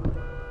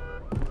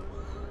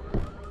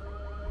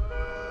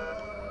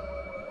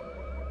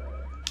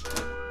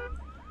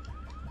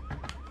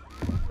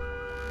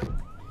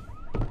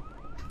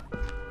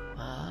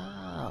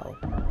 Wow.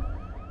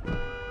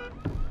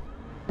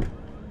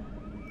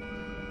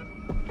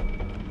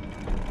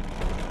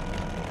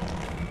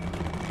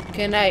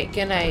 Can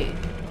I?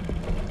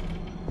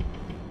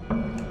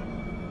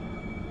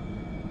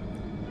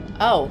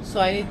 Oh, so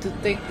I need to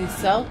take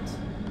this out?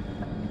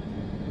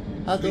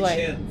 How do Switch I?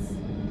 hands.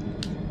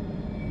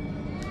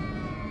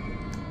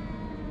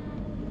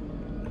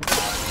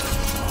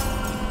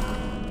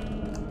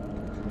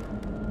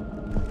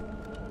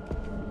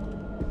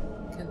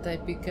 Can't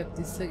I pick up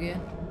this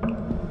again?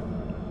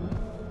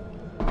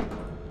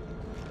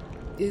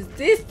 Is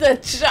this the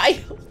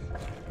child?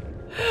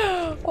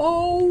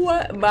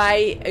 Oh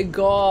my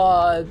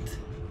god.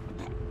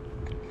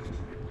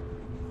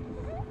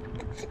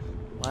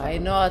 Why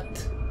not?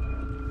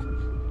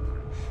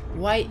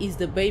 Why is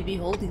the baby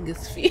holding a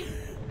sphere?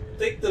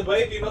 Take the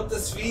baby, not the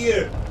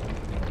sphere.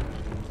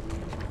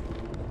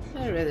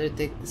 I'd rather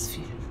take the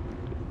sphere.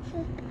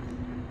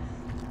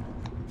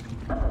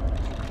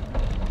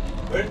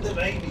 Burn the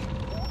baby.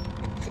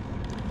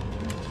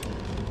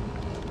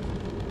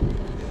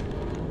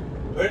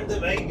 Burn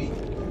the baby.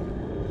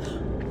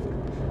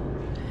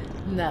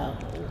 No.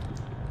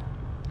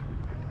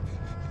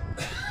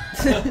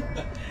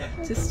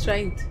 Just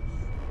trying to...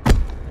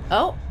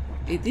 Oh,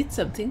 it did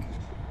something.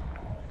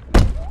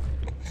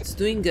 It's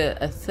doing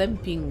a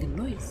thumping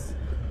noise.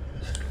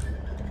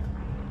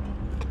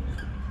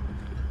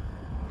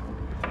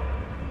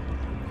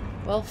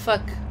 Well,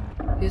 fuck.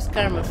 Here's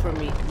karma for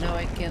me. Now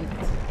I can't...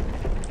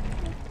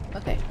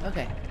 Okay,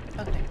 okay,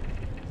 okay.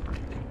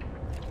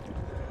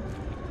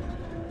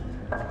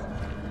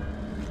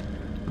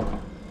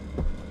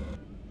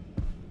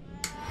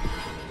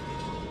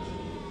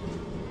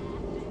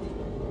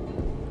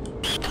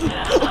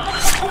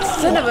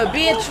 Son of a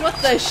bitch, what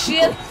the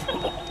shit?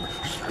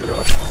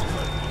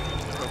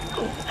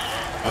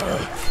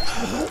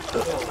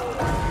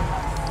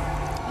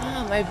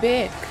 Ah, my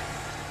back.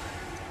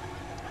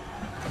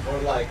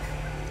 More like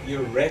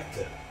your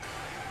rectum.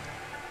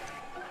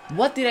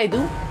 What did I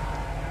do?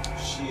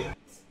 Shit.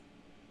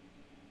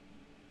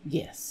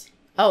 Yes.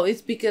 Oh,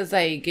 it's because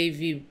I gave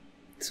you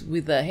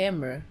with a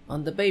hammer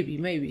on the baby,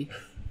 maybe.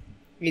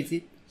 Is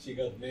it? She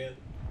got mad.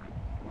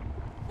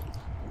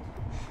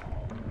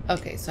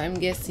 Okay, so I'm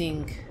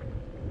guessing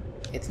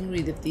getting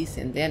rid of this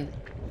and then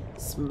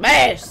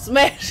smash,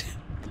 smash,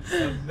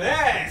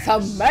 Smash!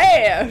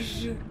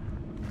 smash.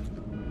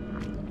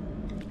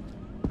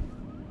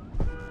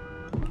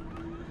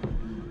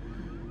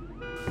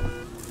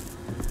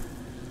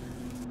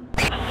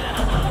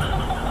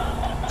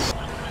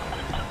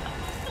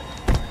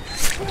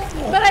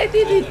 But I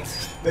did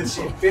it. But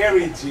she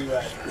buried you,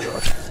 man.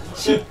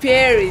 She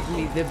parried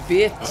me, the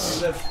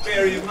bitch. The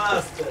fairy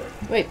master.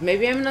 Wait,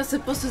 maybe I'm not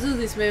supposed to do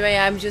this. Maybe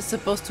I'm just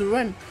supposed to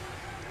run.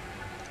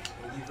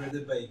 Give her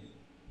the baby.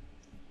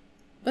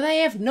 But I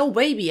have no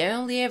baby. I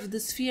only have the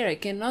sphere. I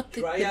cannot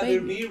take Try the other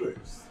baby.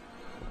 mirrors.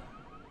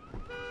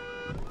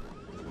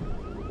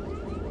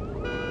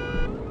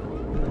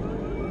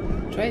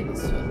 Try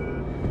this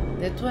one.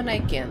 That one I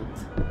can't.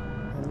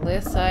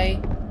 Unless I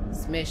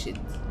smash it.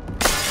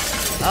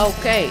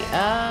 Okay,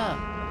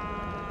 ah.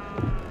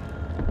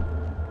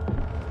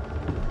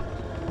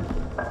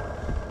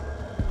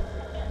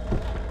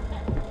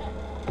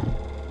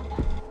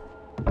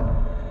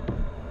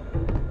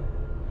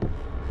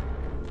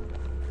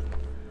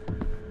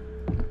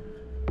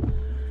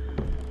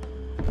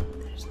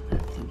 There's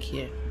nothing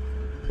here.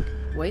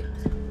 Wait.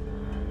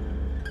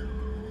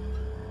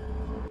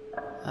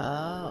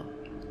 Oh.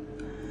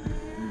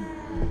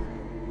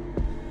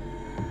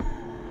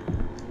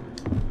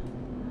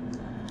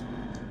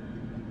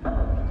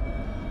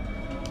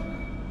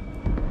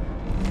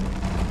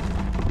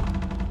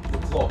 The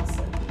clocks.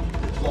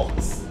 The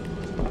clocks.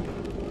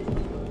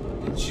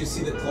 Did you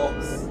see the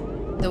clocks?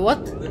 The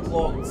what? The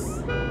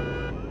clocks.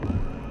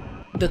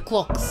 The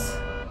clocks.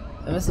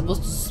 Am I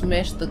supposed to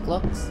smash the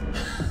clocks?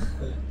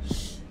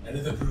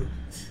 Another brute.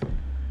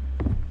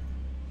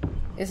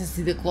 Yes, I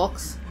see the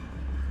clocks.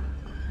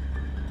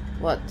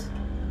 What?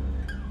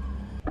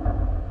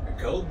 A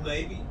code,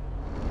 maybe?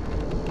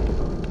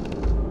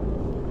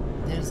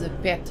 There's a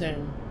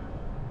pattern.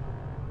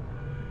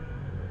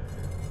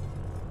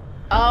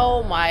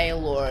 Oh my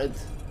lord.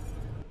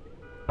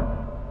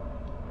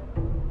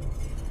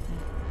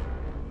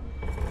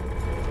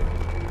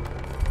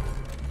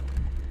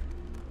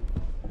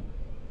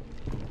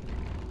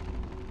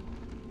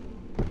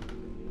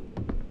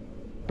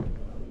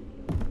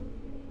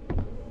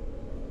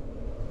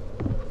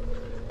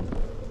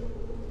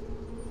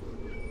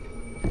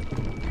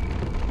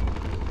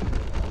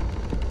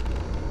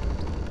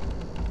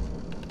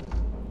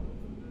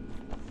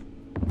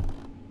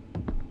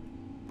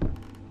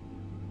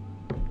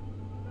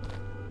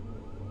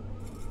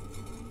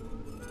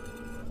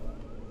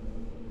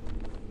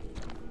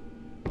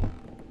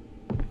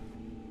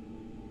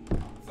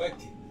 Fuck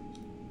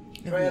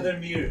it. Try other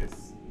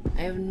mirrors.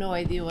 I have no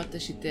idea what the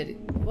shit that is.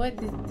 What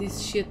is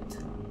this shit?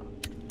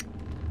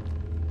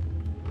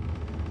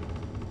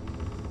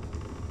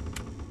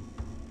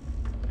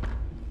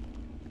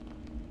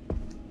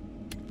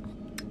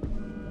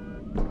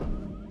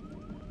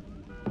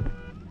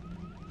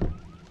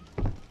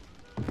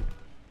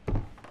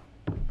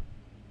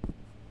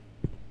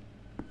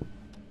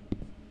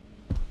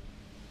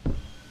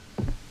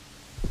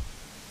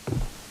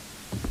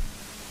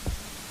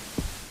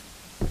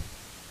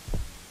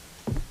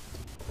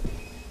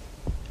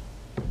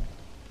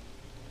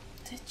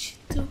 Did she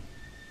do?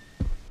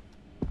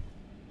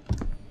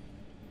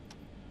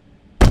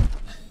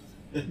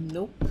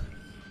 Nope.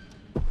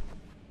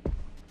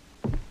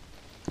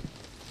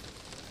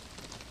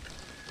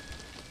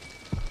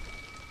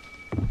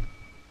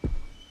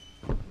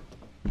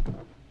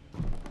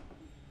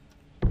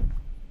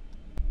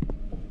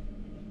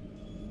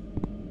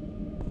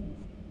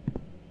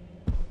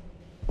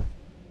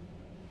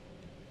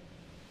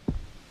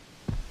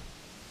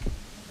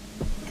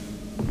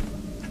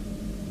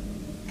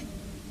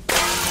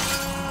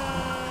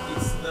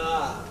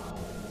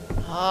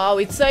 Oh,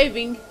 it's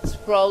saving. It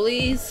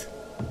probably is.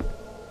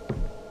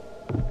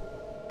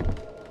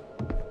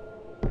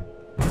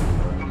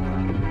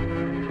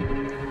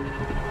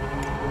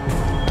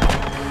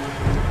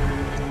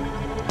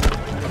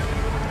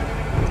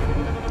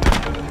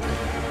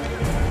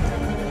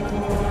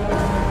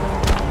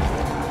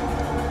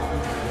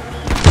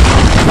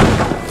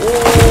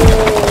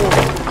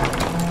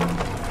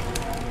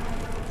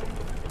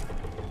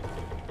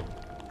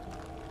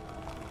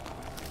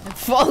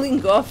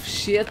 Falling off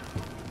shit.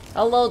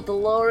 Hello,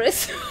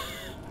 Dolores.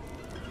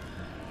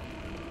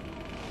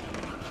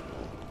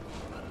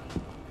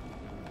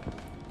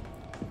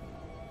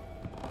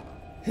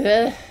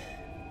 The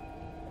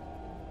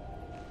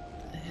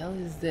hell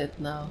is that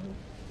now?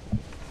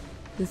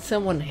 Did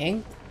someone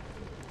hang?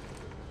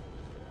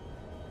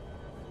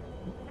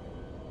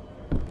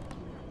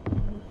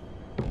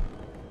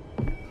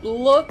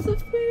 Lots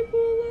of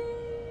people.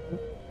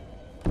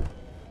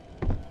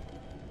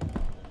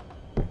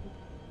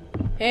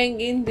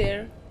 Hang in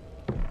there.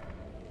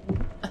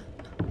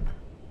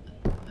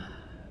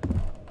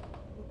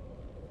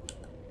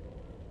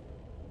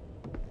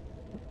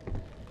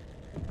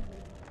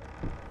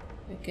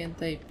 Why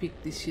can't I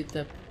pick this shit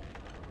up?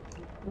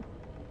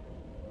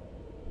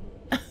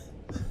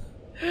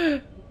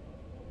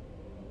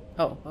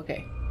 Oh,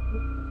 okay.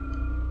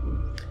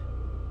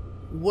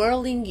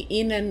 Whirling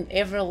in an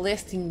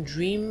everlasting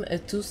dream, a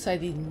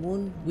two-sided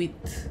moon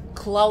with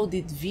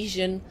clouded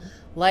vision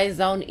lies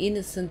down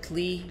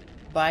innocently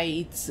by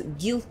its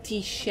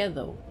guilty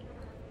shadow.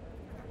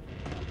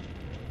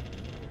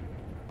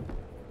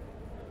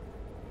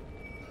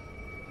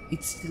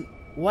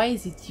 Why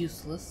is it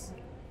useless?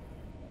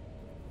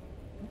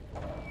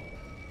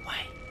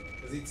 Why?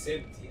 Because it's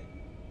empty.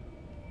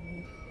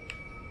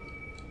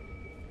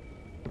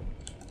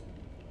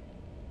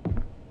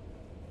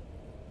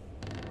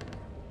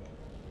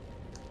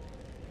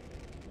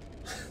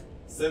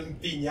 Some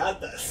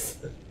piñatas.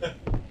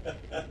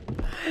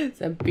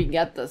 Some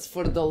piñatas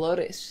for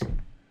Dolores.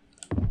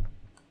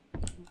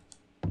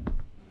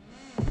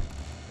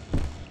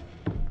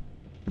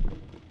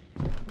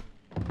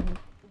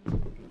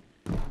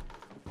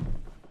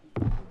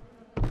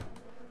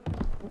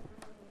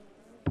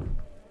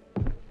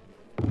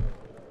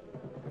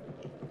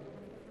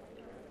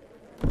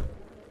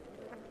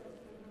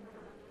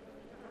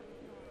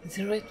 Is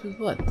it right with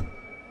what?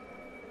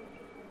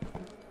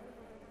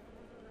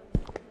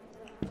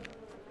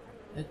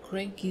 A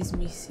crank is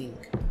missing.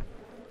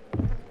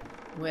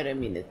 Wait a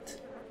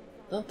minute.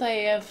 Don't I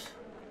have...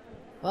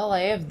 Well,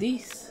 I have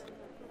this.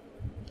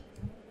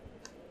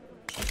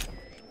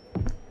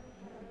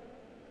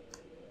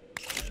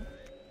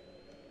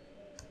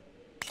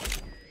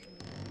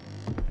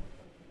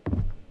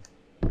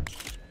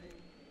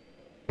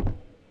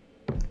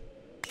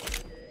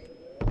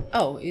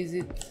 Oh, is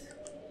it...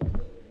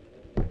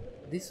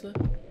 this one?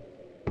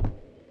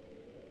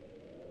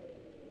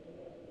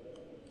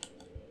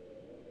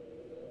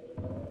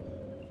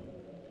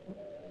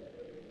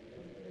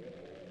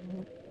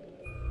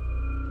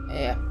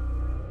 Yeah.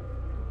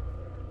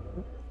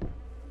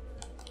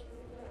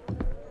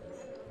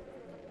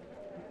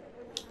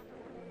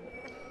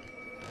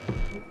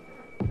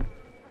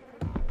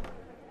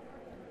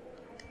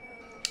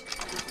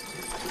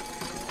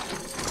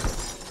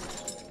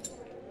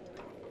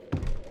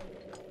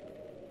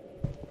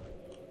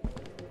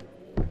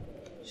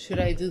 Should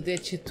I do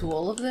that shit to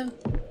all of them?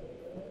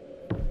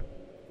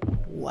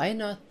 Why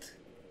not?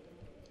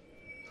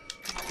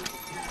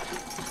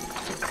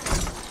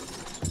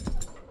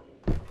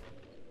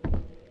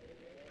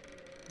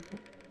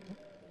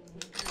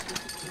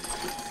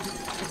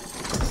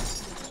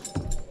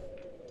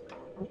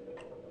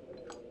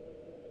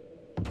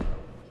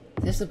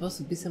 There's supposed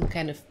to be some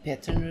kind of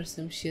pattern or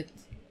some shit.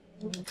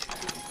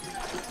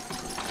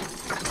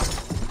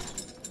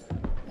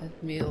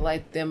 Let me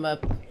light them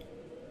up.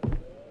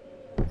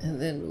 And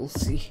then we'll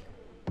see.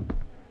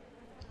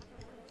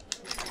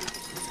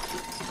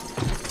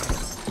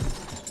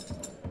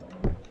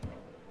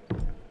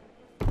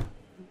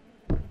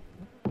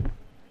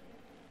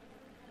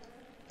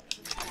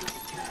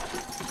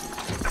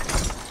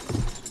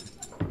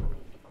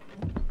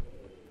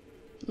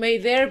 May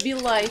there be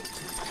light.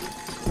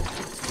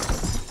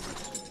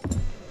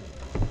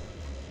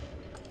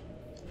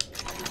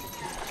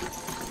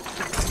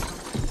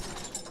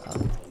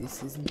 Oh,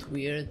 this isn't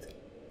weird.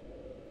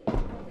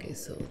 Okay,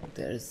 so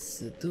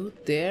there's a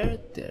dude there,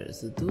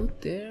 there's a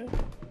dude there.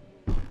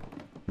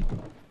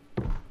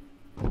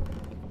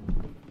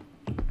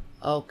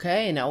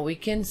 Okay, now we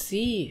can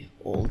see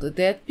all the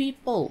dead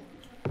people.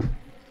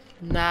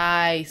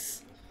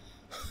 Nice.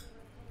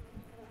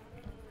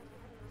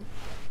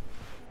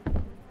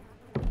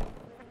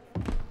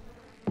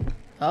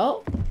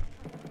 Oh?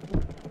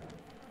 What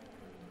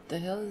the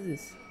hell is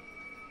this?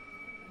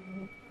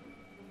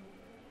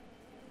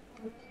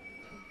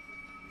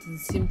 Doesn't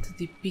seem to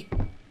depict...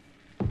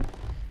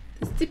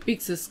 This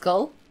depicts a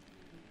skull.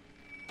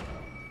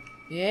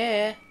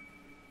 Yeah.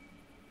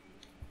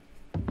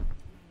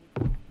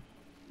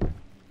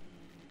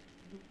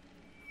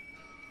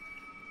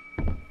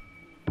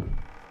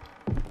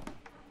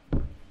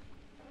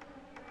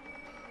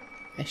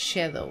 a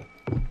shadow,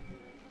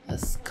 a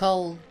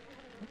skull,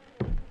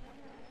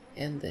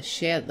 and a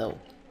shadow.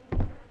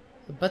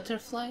 A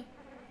butterfly?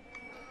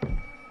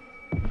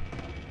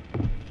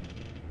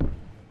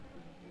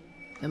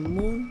 A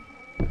moon?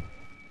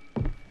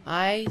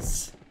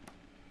 Eyes?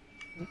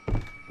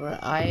 Or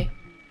eye?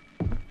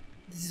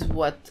 This is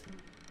what?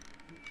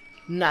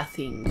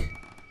 Nothing.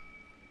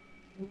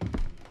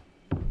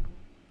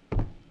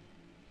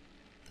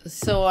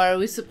 So are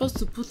we supposed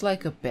to put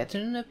like a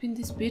pattern up in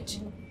this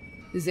bitch?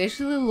 This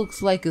actually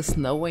looks like a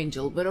snow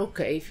angel, but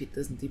okay, if it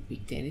doesn't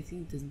depict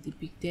anything, it doesn't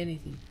depict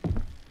anything.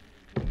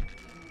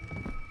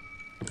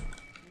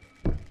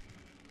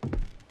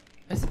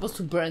 I'm supposed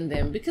to burn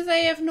them because I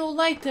have no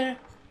lighter.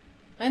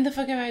 When the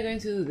fuck am I going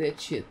to do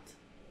that shit?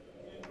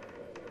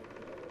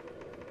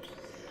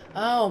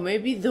 Oh,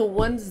 maybe the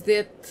ones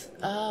that...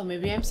 Oh,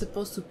 maybe I'm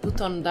supposed to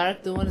put on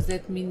dark the ones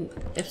that mean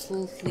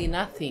absolutely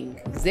nothing.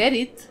 Is that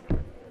it?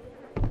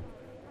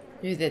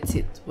 Maybe that's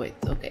it. Wait,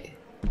 okay.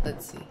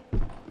 Let's see.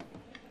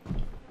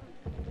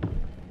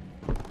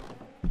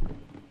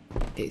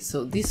 Okay,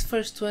 so this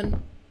first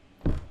one...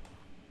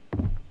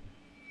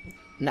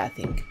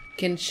 Nothing.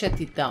 Can shut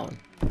it down.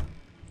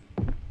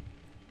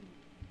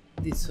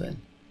 This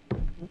one.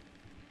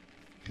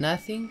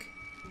 Nothing.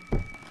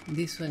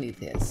 This one it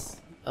has.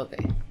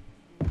 Okay.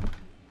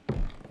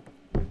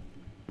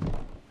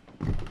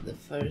 The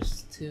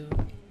first two.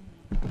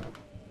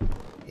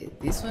 Okay,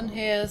 this one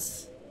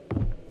has.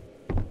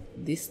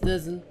 This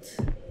doesn't.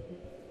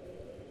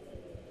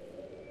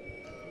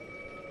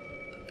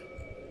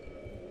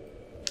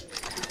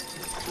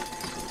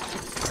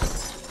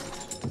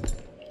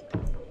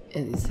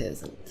 And this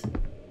hasn't.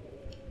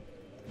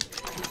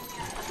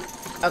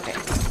 Okay,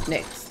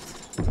 next.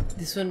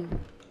 This one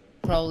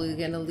probably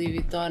gonna leave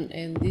it on,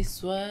 and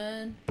this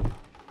one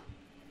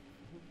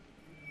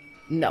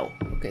no.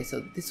 Okay,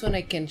 so this one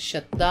I can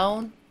shut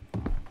down.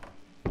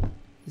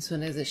 This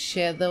one has a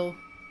shadow,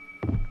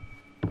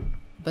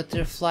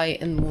 butterfly,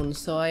 and moon,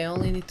 so I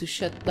only need to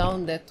shut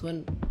down that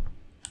one.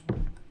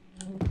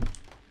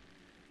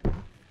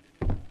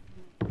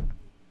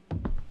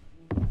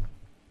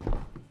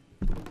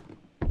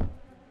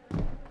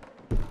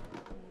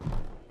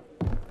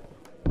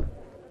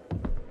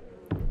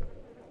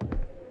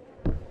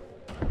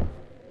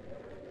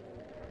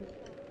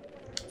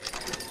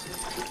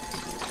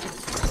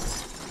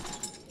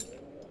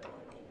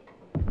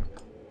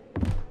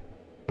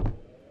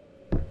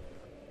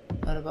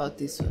 What about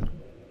this one?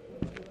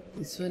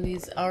 This one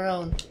is our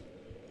own.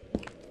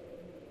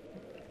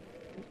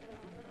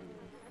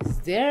 Is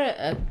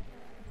there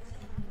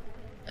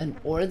an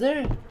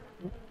order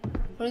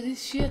for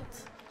this shit?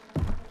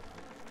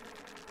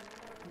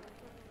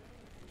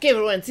 Okay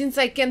everyone, since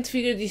I can't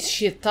figure this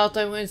shit out,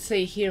 I'm going to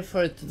stay here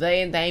for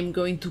today, and I'm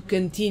going to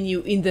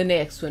continue in the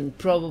next one,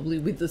 probably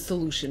with the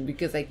solution,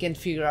 because I can't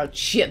figure out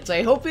shit. So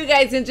I hope you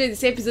guys enjoyed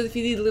this episode. If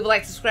you did, leave a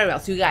like, subscribe, I'll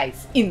see you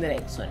guys in the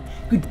next one.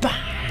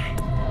 Goodbye!